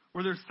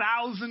where there's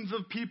thousands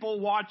of people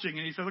watching.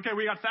 And he says, okay,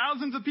 we got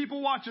thousands of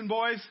people watching,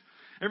 boys.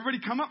 Everybody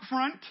come up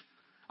front.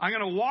 I'm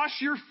going to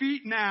wash your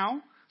feet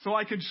now so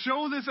I could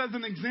show this as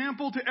an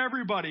example to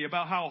everybody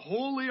about how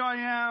holy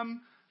I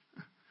am,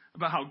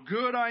 about how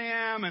good I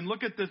am. And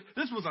look at this.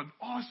 This was an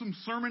awesome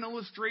sermon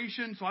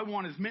illustration, so I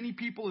want as many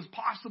people as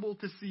possible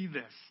to see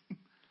this.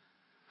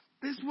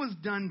 This was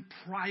done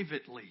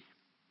privately,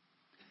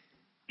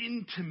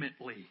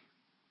 intimately.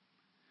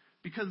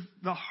 Because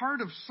the heart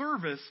of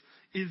service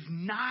is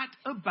not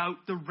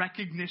about the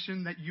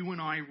recognition that you and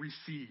I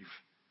receive.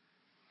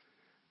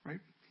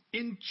 Right?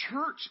 In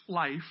church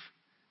life,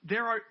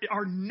 there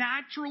are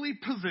naturally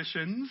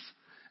positions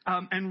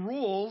and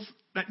roles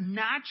that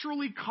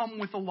naturally come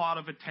with a lot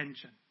of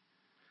attention.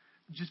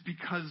 Just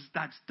because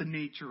that's the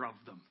nature of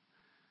them.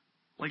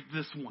 Like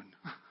this one.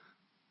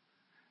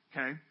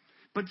 Okay?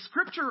 But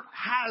Scripture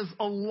has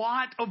a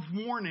lot of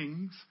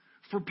warnings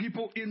for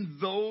people in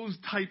those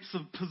types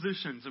of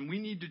positions. And we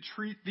need to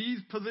treat these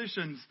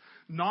positions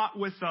not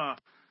with a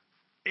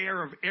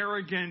air of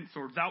arrogance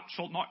or thou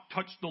shalt not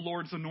touch the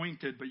Lord's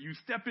anointed, but you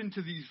step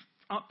into these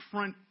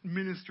upfront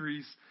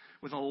ministries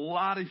with a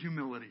lot of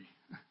humility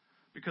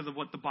because of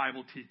what the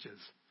Bible teaches.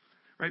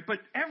 Right? But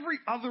every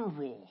other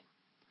role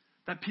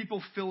that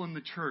people fill in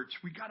the church,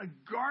 we got to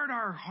guard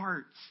our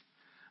hearts.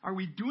 Are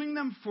we doing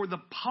them for the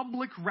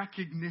public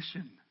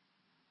recognition?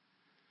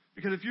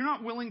 Because if you're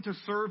not willing to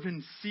serve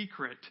in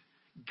secret,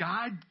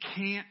 God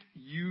can't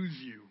use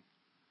you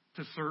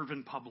to serve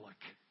in public.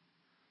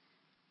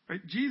 Right?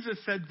 Jesus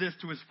said this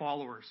to his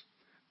followers.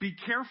 Be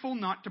careful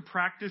not to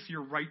practice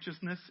your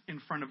righteousness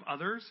in front of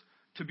others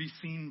to be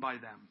seen by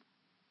them.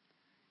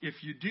 If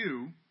you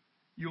do,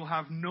 you'll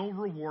have no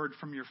reward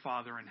from your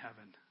Father in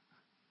heaven.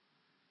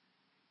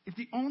 If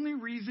the only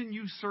reason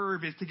you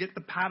serve is to get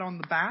the pat on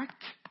the back,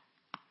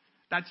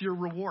 that's your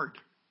reward.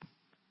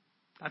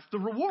 That's the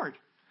reward.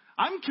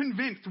 I'm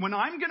convinced when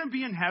I'm going to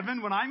be in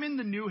heaven, when I'm in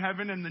the new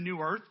heaven and the new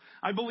earth,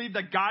 I believe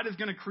that God is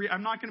going to create,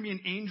 I'm not going to be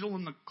an angel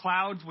in the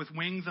clouds with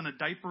wings and a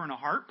diaper and a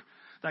harp.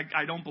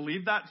 I don't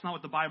believe that. It's not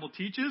what the Bible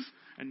teaches.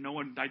 And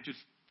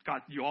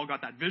you all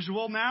got that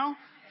visual now.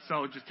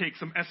 So just take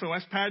some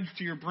SOS pads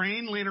to your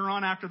brain later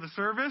on after the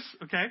service.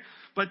 Okay.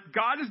 But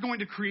God is going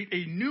to create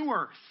a new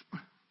earth.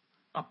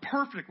 A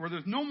perfect, where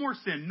there's no more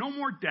sin, no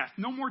more death,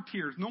 no more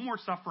tears, no more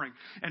suffering.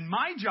 And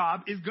my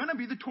job is going to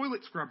be the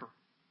toilet scrubber.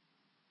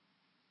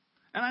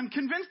 And I'm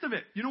convinced of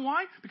it. You know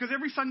why? Because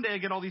every Sunday I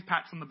get all these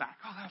pats on the back.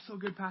 Oh, that's so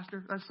good,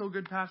 Pastor. That's so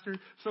good, Pastor.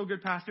 So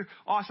good, Pastor.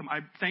 Awesome. I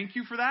thank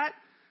you for that.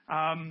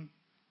 And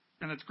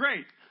it's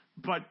great.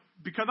 But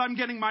because I'm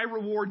getting my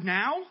reward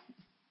now,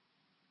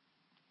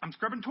 I'm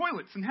scrubbing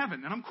toilets in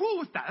heaven. And I'm cool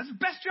with that. That's the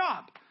best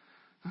job.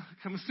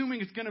 I'm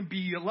assuming it's going to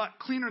be a lot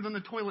cleaner than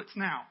the toilets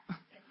now.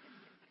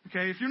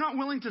 Okay, if you're not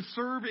willing to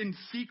serve in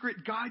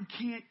secret, God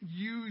can't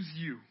use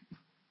you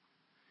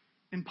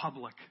in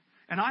public.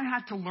 And I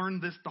had to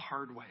learn this the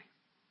hard way.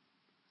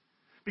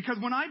 Because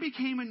when I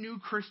became a new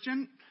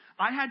Christian,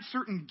 I had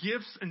certain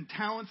gifts and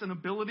talents and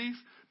abilities.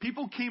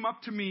 People came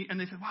up to me and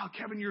they said, wow,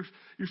 Kevin, you're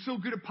so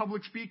good at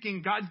public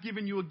speaking. God's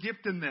given you a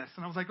gift in this.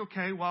 And I was like,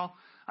 okay, well,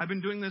 I've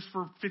been doing this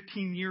for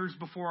 15 years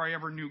before I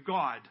ever knew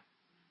God.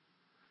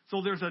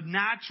 So there's a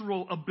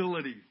natural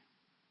ability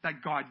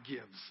that God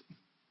gives.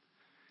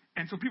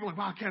 And so people are like,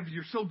 wow, Kevin,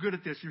 you're so good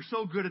at this. You're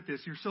so good at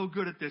this. You're so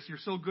good at this. You're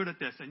so good at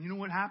this. And you know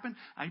what happened?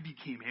 I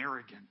became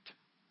arrogant.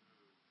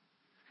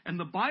 And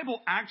the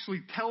Bible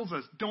actually tells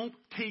us don't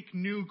take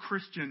new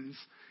Christians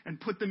and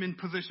put them in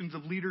positions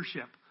of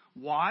leadership.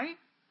 Why?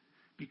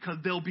 Because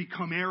they'll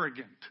become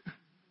arrogant.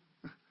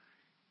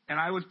 And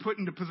I was put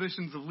into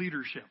positions of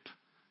leadership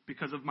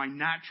because of my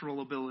natural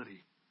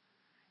ability.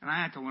 And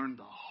I had to learn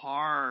the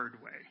hard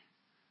way.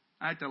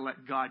 I had to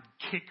let God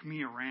kick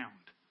me around.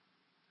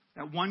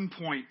 At one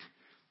point,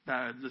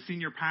 the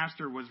senior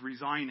pastor was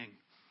resigning,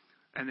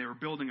 and they were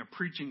building a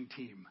preaching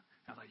team.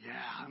 I was like, yeah,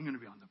 I'm going to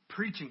be on the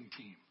preaching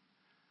team.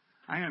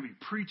 I'm going to be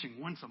preaching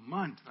once a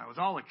month. And I was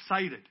all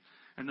excited.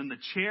 And then the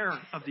chair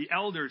of the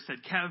elders said,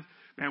 Kev,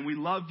 man, we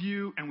love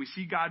you, and we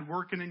see God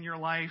working in your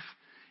life,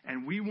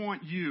 and we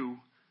want you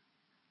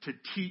to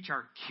teach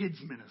our kids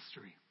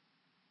ministry.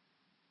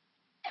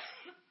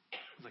 I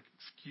was like,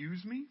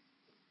 excuse me?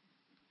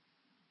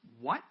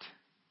 What?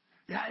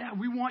 Yeah,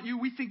 we want you.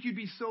 We think you'd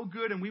be so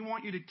good, and we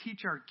want you to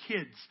teach our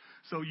kids.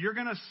 So you're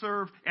going to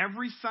serve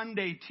every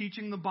Sunday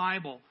teaching the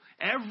Bible.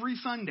 Every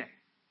Sunday.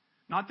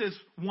 Not this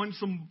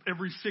once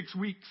every 6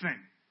 week thing.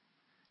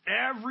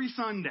 Every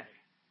Sunday.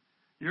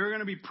 You're going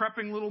to be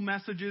prepping little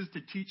messages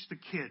to teach the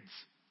kids.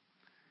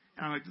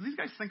 And I'm like, do these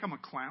guys think I'm a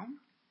clown?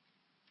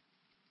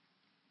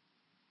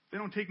 They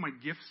don't take my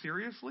gift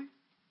seriously.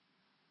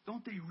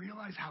 Don't they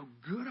realize how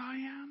good I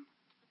am?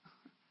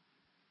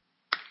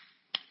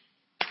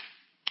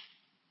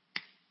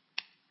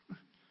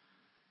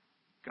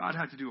 God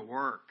had to do a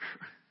work.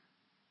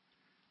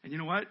 And you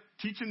know what?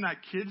 Teaching that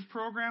kids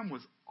program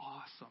was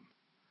awesome.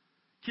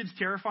 Kids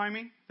terrify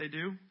me. They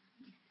do.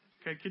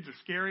 Okay, kids are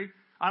scary.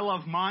 I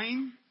love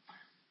mine.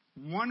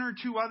 One or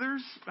two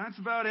others. That's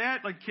about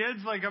it. Like kids,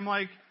 I'm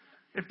like,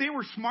 if they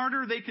were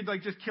smarter, they could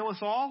just kill us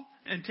all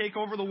and take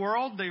over the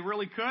world. They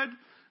really could.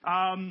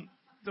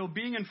 Though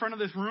being in front of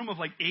this room of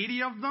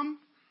 80 of them,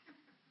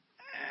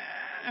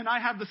 and I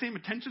have the same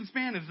attention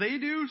span as they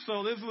do,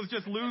 so this was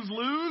just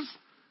lose-lose.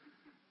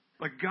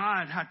 But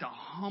God had to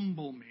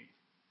humble me.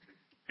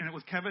 And it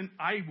was, Kevin,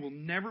 I will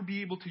never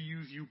be able to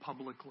use you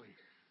publicly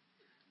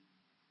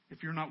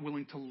if you're not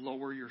willing to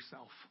lower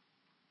yourself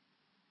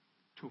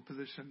to a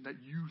position that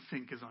you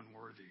think is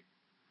unworthy.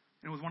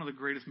 And it was one of the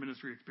greatest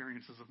ministry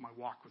experiences of my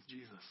walk with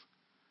Jesus,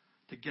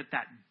 to get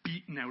that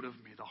beaten out of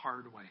me the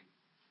hard way.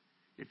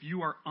 If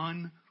you are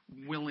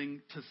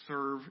unwilling to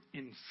serve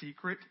in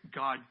secret,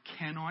 God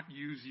cannot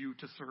use you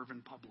to serve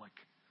in public.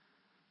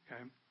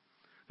 Okay?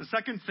 The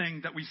second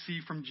thing that we see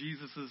from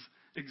Jesus'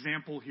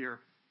 example here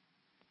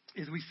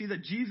is we see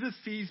that Jesus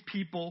sees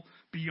people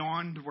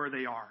beyond where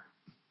they are.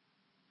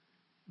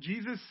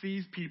 Jesus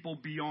sees people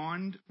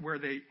beyond where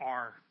they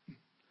are.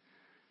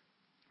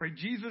 Right?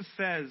 Jesus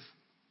says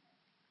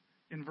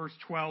in verse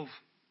 12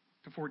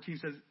 to 14,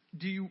 says,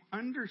 do you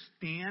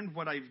understand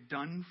what I've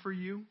done for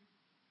you?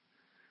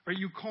 Right?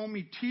 You call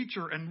me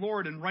teacher and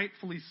Lord, and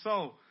rightfully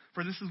so,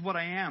 for this is what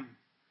I am.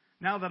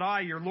 Now that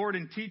I, your Lord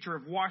and teacher,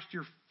 have washed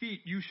your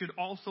feet, you should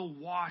also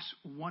wash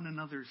one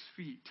another's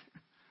feet.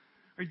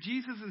 Right?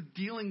 Jesus is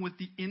dealing with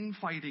the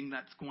infighting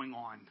that's going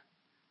on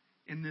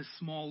in this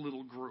small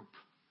little group.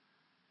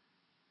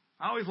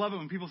 I always love it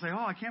when people say,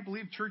 oh, I can't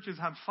believe churches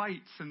have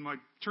fights and why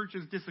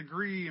churches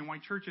disagree and why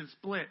churches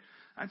split.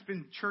 That's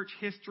been church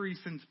history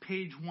since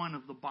page 1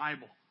 of the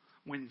Bible,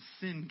 when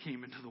sin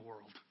came into the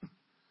world.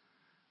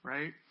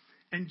 Right?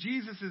 And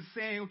Jesus is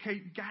saying,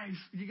 okay, guys,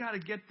 you got to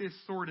get this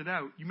sorted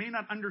out. You may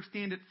not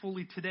understand it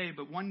fully today,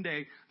 but one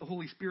day the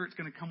Holy Spirit's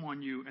going to come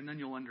on you and then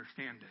you'll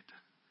understand it.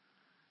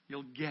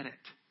 You'll get it.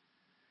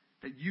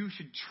 That you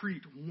should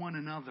treat one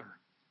another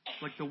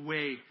like the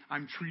way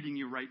I'm treating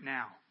you right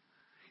now.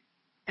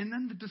 And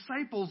then the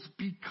disciples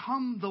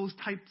become those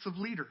types of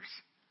leaders.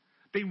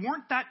 They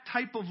weren't that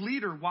type of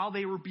leader while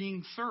they were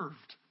being served.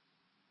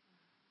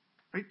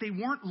 Right? They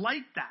weren't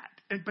like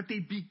that, but they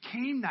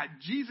became that.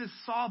 Jesus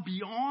saw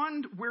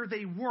beyond where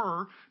they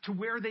were to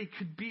where they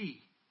could be.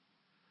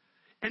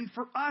 And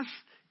for us,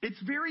 it's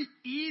very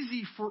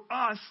easy for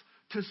us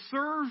to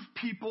serve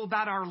people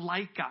that are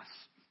like us.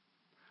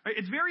 Right?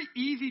 It's very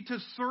easy to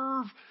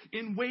serve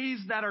in ways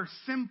that are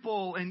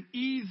simple and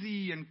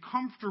easy and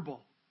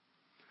comfortable.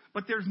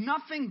 But there's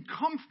nothing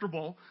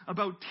comfortable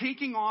about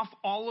taking off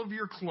all of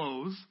your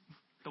clothes.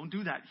 Don't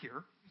do that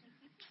here.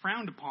 It's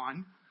frowned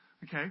upon.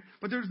 Okay?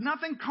 But there's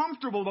nothing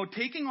comfortable about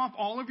taking off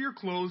all of your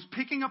clothes,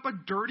 picking up a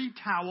dirty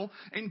towel,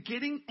 and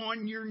getting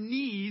on your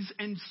knees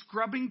and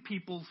scrubbing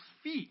people's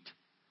feet.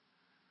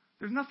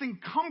 There's nothing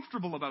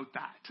comfortable about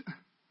that.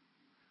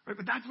 Right?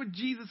 But that's what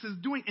Jesus is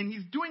doing. And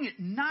he's doing it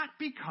not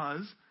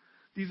because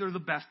these are the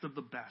best of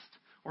the best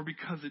or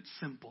because it's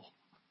simple.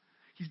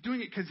 He's doing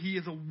it because he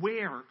is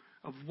aware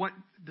of what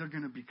they're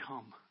going to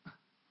become.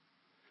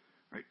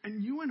 Right?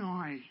 And you and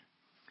I,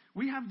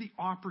 we have the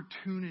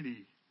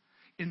opportunity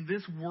in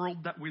this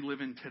world that we live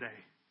in today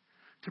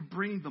to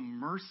bring the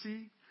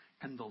mercy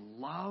and the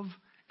love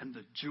and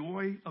the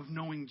joy of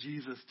knowing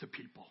Jesus to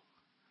people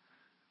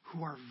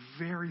who are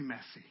very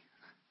messy.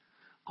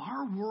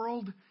 Our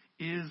world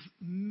is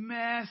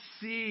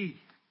messy.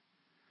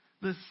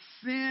 The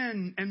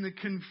sin and the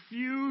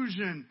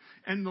confusion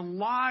and the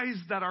lies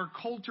that our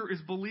culture is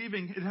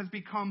believing, it has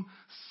become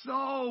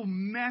so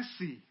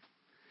messy.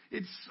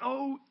 It's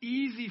so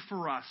easy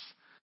for us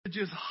to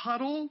just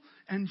huddle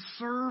and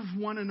serve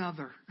one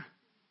another.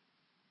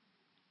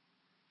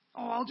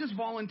 Oh, I'll just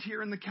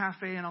volunteer in the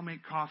cafe and I'll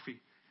make coffee.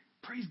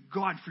 Praise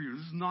God for you.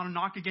 This is not a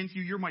knock against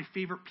you. You're my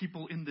favorite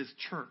people in this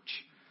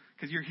church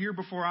because you're here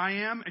before I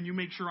am and you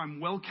make sure I'm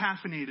well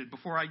caffeinated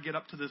before I get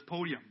up to this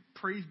podium.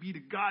 Praise be to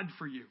God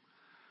for you.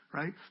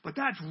 Right? But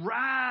that's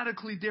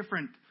radically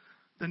different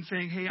than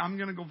saying, hey, I'm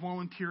going to go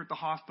volunteer at the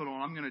hospital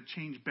and I'm going to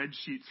change bed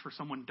sheets for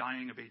someone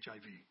dying of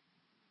HIV.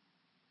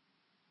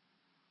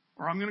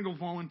 Or I'm going to go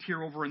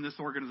volunteer over in this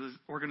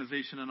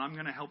organization and I'm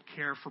going to help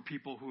care for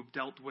people who have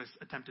dealt with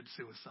attempted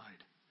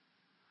suicide.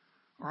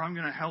 Or I'm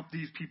going to help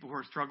these people who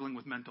are struggling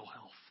with mental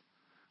health.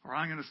 Or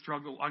I'm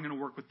going to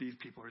work with these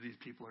people or these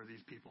people or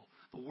these people.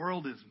 The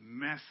world is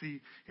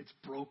messy, it's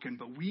broken,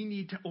 but we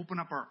need to open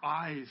up our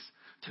eyes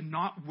to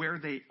not where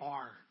they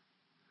are,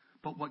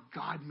 but what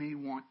God may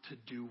want to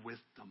do with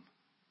them.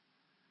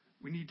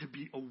 We need to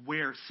be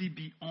aware, see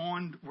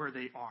beyond where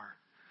they are.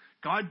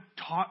 God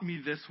taught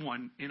me this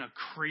one in a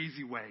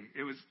crazy way.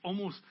 It was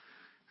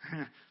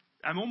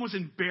I'm almost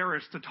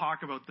embarrassed to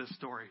talk about this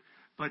story.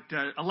 But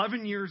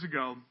 11 years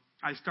ago,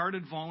 I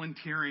started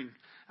volunteering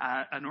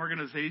at an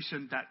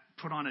organization that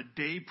put on a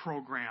day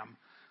program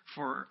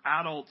for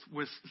adults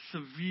with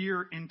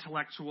severe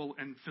intellectual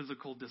and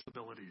physical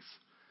disabilities.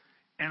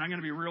 And I'm going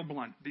to be real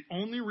blunt. The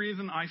only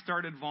reason I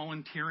started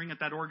volunteering at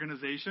that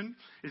organization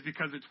is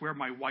because it's where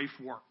my wife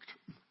worked.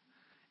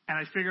 And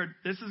I figured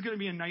this is going to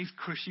be a nice,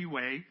 cushy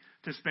way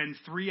to spend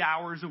 3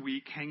 hours a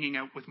week hanging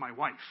out with my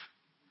wife.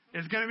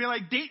 It's going to be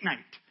like date night,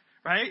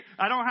 right?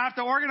 I don't have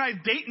to organize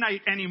date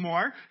night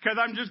anymore because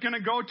I'm just going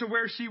to go to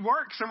where she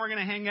works and we're going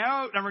to hang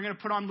out and we're going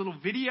to put on little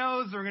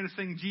videos. And we're going to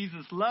sing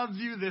Jesus loves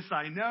you, this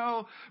I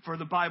know, for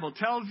the Bible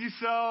tells you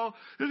so.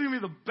 This is going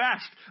to be the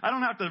best. I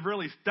don't have to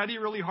really study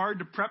really hard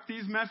to prep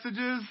these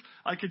messages.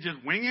 I could just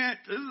wing it.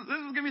 This is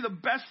going to be the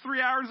best 3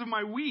 hours of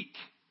my week.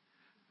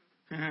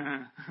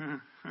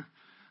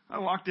 I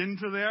walked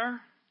into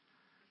there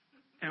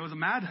and it was a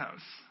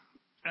madhouse.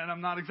 And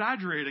I'm not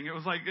exaggerating. It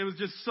was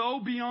just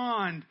so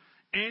beyond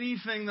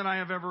anything that I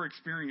have ever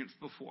experienced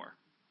before.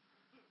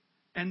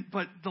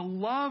 But the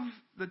love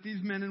that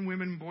these men and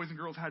women, boys and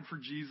girls had for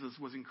Jesus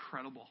was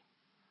incredible.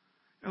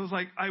 It was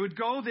like, I would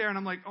go there and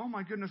I'm like, oh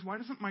my goodness, why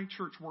doesn't my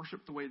church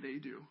worship the way they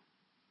do?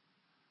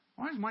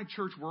 Why is my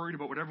church worried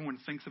about what everyone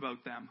thinks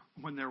about them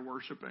when they're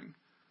worshiping?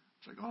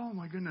 It's like, oh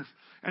my goodness.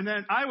 And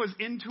then I was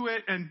into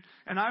it and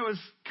I was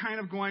kind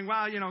of going,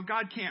 well,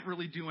 God can't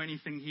really do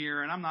anything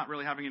here and I'm not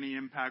really having any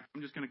impact.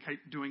 I'm just going to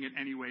keep doing it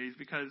anyways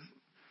because,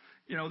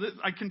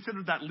 I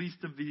considered that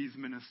least of these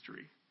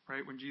ministry,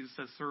 right? When Jesus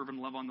says serve and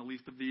love on the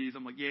least of these,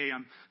 I'm like, yay,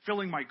 I'm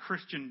filling my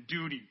Christian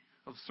duty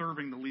of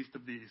serving the least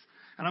of these.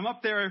 And I'm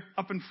up there,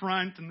 up in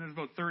front, and there's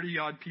about 30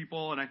 odd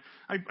people. And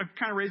I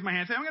kind of raise my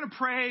hand, say, I'm going to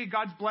pray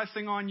God's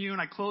blessing on you.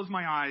 And I close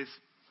my eyes.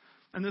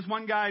 And this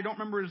one guy, I don't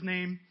remember his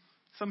name,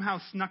 somehow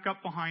snuck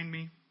up behind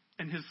me,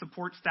 and his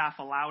support staff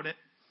allowed it.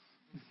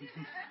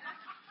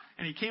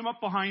 And he came up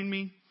behind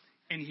me,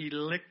 and he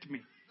licked me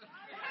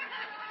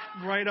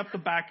right up the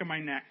back of my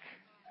neck.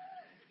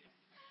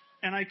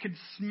 And I could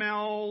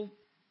smell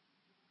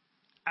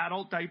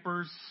adult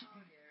diapers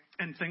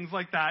and things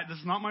like that. This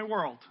is not my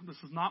world. This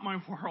is not my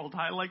world.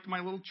 I liked my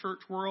little church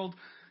world,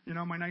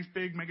 my nice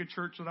big mega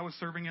church that I was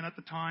serving in at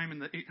the time,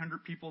 and the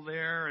 800 people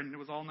there, and it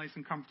was all nice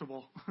and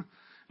comfortable.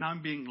 Now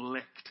I'm being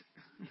licked.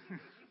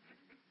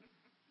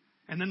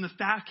 And then the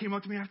staff came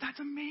up to me and that's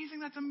amazing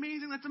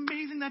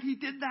that he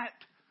did that.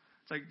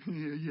 It's like,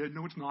 yeah,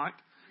 no, it's not.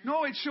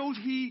 No, it shows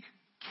he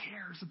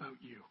cares about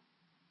you.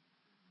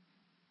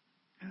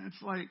 And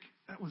it's like,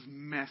 that was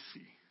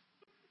messy.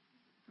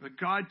 But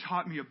God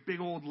taught me a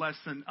big old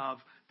lesson of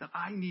that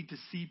I need to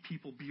see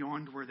people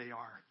beyond where they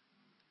are.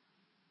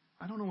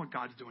 I don't know what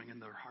God's doing in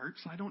their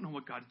hearts. I don't know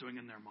what God's doing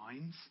in their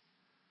minds.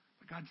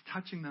 But God's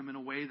touching them in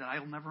a way that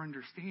I'll never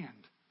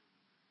understand.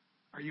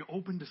 Are you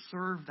open to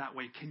serve that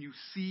way? Can you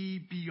see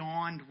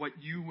beyond what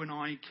you and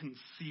I can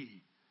see?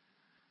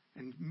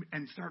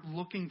 And start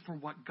looking for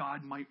what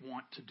God might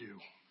want to do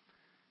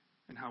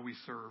and how we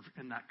serve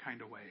in that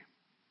kind of way.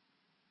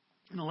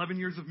 In 11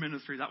 years of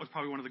ministry, that was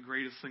probably one of the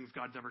greatest things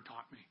God's ever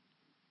taught me.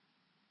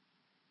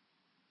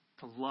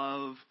 To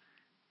love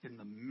in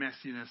the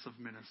messiness of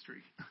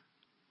ministry.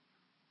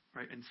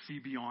 Right? And see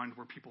beyond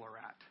where people are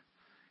at.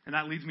 And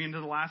that leads me into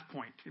the last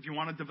point. If you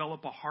want to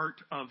develop a heart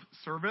of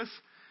service,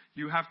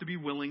 you have to be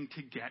willing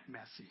to get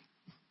messy.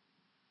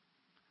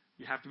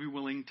 You have to be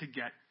willing to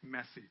get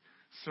messy.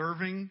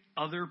 Serving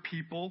other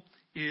people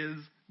is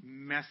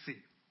messy.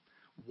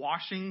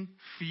 Washing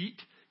feet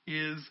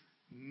is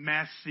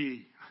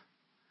messy.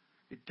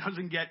 It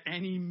doesn't get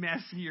any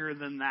messier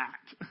than that.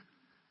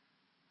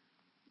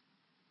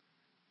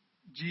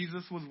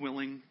 Jesus was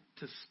willing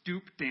to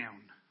stoop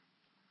down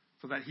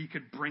so that he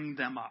could bring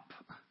them up.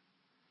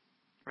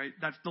 Right?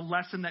 That's the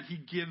lesson that he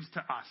gives to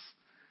us.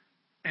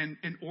 And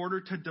in order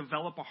to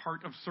develop a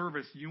heart of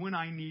service, you and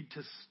I need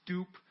to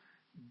stoop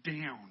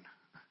down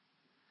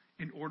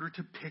in order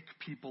to pick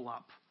people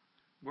up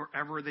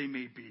wherever they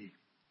may be.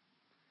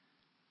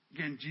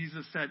 Again,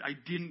 Jesus said, I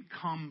didn't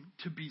come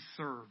to be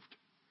served,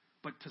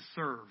 but to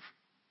serve.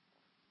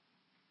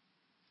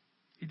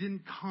 He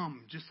didn't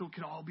come just so it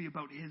could all be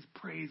about his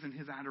praise and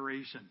his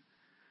adoration.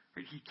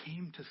 Right? He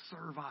came to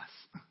serve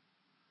us,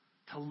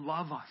 to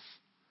love us,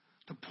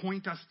 to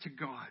point us to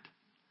God.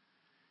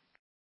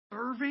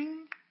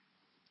 Serving,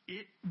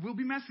 it will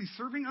be messy.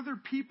 Serving other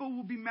people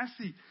will be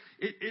messy.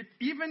 It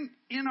even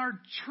in our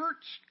church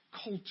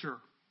culture,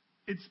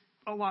 it's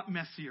a lot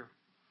messier.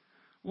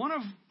 One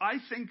of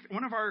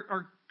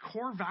our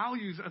core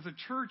values as a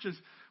church is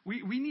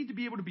we need to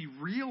be able to be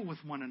real with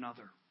one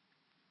another.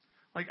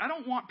 Like, I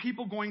don't want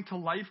people going to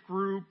life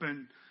group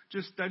and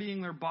just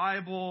studying their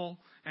Bible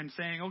and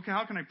saying, okay,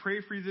 how can I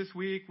pray for you this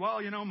week?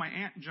 Well, my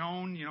Aunt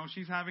Joan,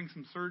 she's having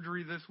some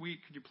surgery this week.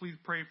 Could you please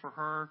pray for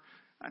her?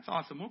 That's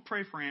awesome. We'll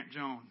pray for Aunt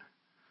Joan.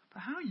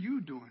 But how are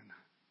you doing?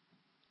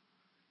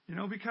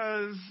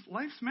 Because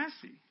life's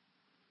messy.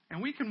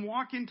 And we can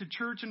walk into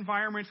church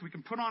environments. We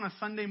can put on a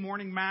Sunday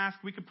morning mask.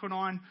 We could put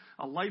on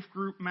a life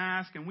group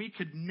mask. And we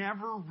could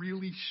never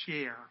really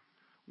share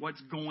what's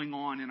going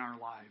on in our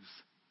lives.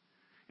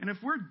 And if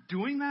we're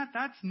doing that,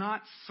 that's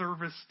not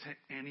service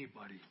to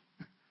anybody.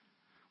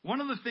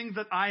 One of the things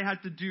that I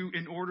had to do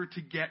in order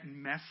to get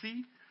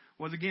messy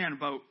was, again,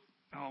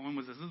 when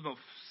was this? This was about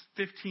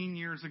 15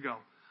 years ago.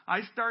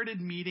 I started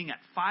meeting at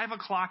 5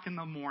 o'clock in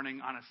the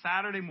morning on a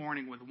Saturday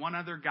morning with one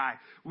other guy.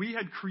 We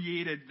had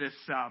created this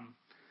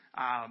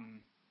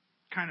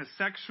kind of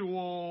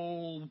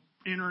sexual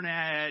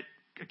internet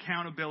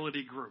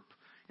accountability group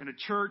in a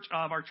church.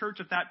 Our church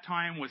at that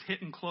time was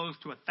hitting close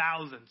to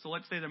 1,000. So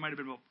let's say there might have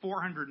been about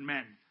 400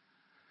 men.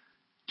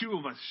 2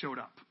 of us showed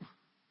up.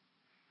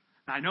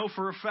 Now, I know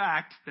for a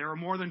fact there were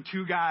more than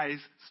 2 guys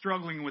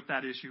struggling with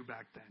that issue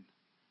back then.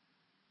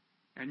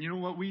 And you know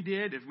what we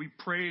did is we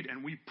prayed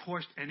and we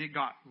pushed and it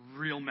got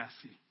real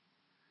messy.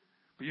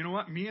 But you know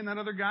what? Me and that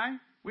other guy,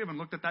 we haven't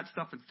looked at that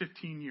stuff in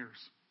 15 years.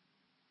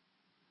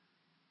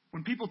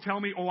 When people tell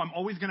me, I'm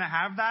always going to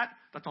have that,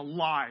 that's a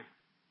lie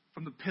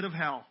from the pit of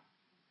hell.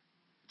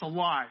 It's a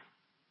lie.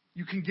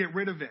 You can get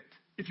rid of it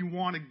if you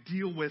want to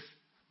deal with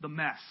the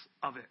mess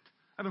of it.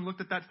 I haven't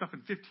looked at that stuff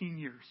in 15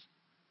 years.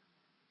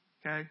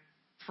 Okay?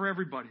 It's for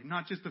everybody,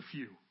 not just a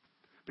few.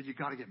 But you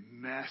got to get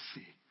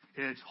messy.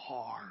 It's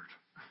hard.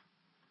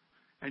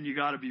 And you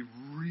got to be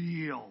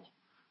real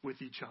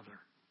with each other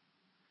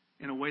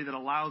in a way that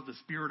allows the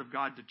Spirit of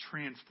God to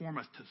transform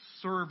us, to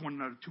serve one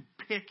another, to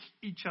pick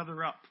each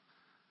other up,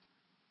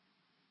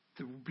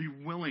 to be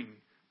willing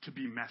to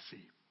be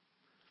messy.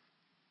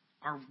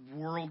 Our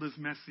world is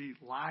messy.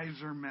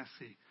 Lives are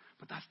messy.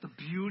 But that's the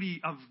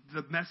beauty of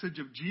the message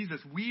of Jesus.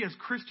 We as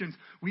Christians,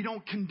 we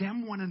don't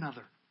condemn one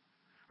another.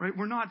 Right?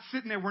 We're not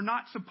sitting there. We're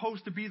not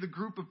supposed to be the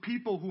group of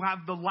people who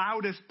have the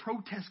loudest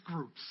protest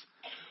groups.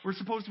 We're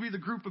supposed to be the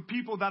group of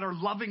people that are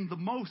loving the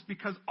most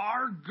because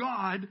our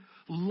God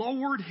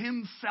lowered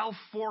himself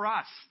for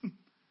us.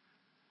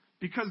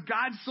 Because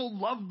God so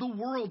loved the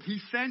world, he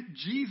sent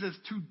Jesus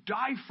to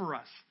die for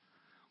us.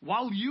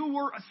 While you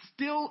were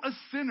still a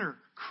sinner,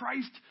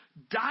 Christ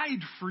died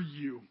for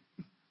you.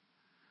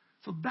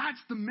 So that's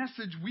the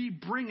message we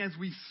bring as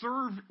we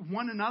serve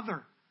one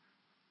another,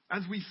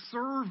 as we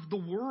serve the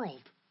world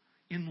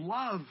in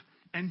love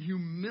and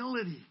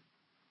humility.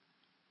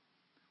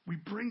 We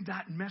bring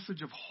that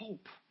message of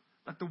hope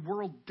that the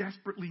world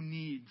desperately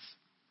needs.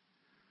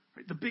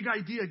 Right? The big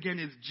idea, again,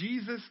 is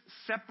Jesus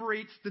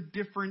separates the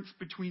difference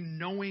between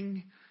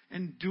knowing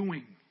and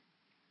doing.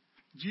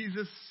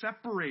 Jesus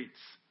separates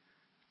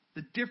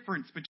the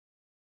difference between.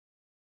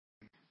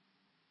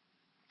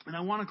 And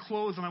I want to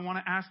close and I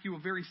want to ask you a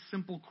very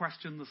simple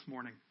question this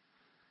morning.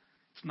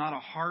 It's not a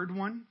hard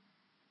one.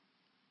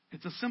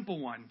 It's a simple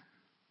one.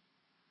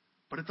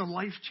 But it's a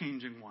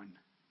life-changing one.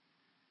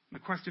 And the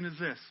question is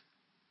this: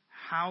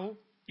 how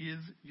is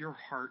your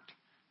heart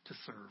to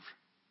serve?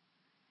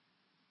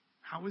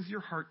 How is your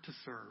heart to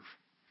serve?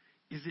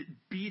 Is it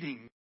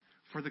beating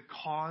for the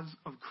cause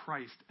of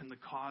Christ and the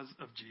cause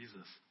of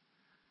Jesus?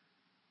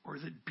 Or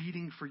is it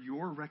beating for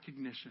your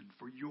recognition,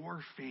 for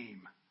your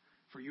fame,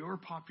 for your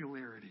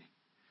popularity?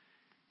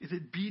 Is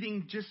it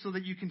beating just so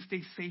that you can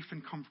stay safe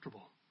and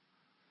comfortable?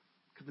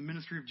 Because the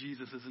ministry of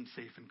Jesus isn't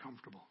safe and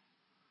comfortable.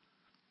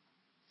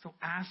 So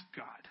ask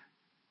God,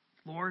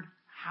 Lord,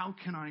 how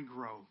can I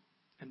grow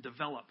and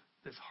develop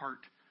this heart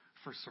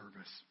for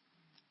service?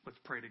 Let's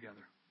pray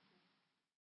together.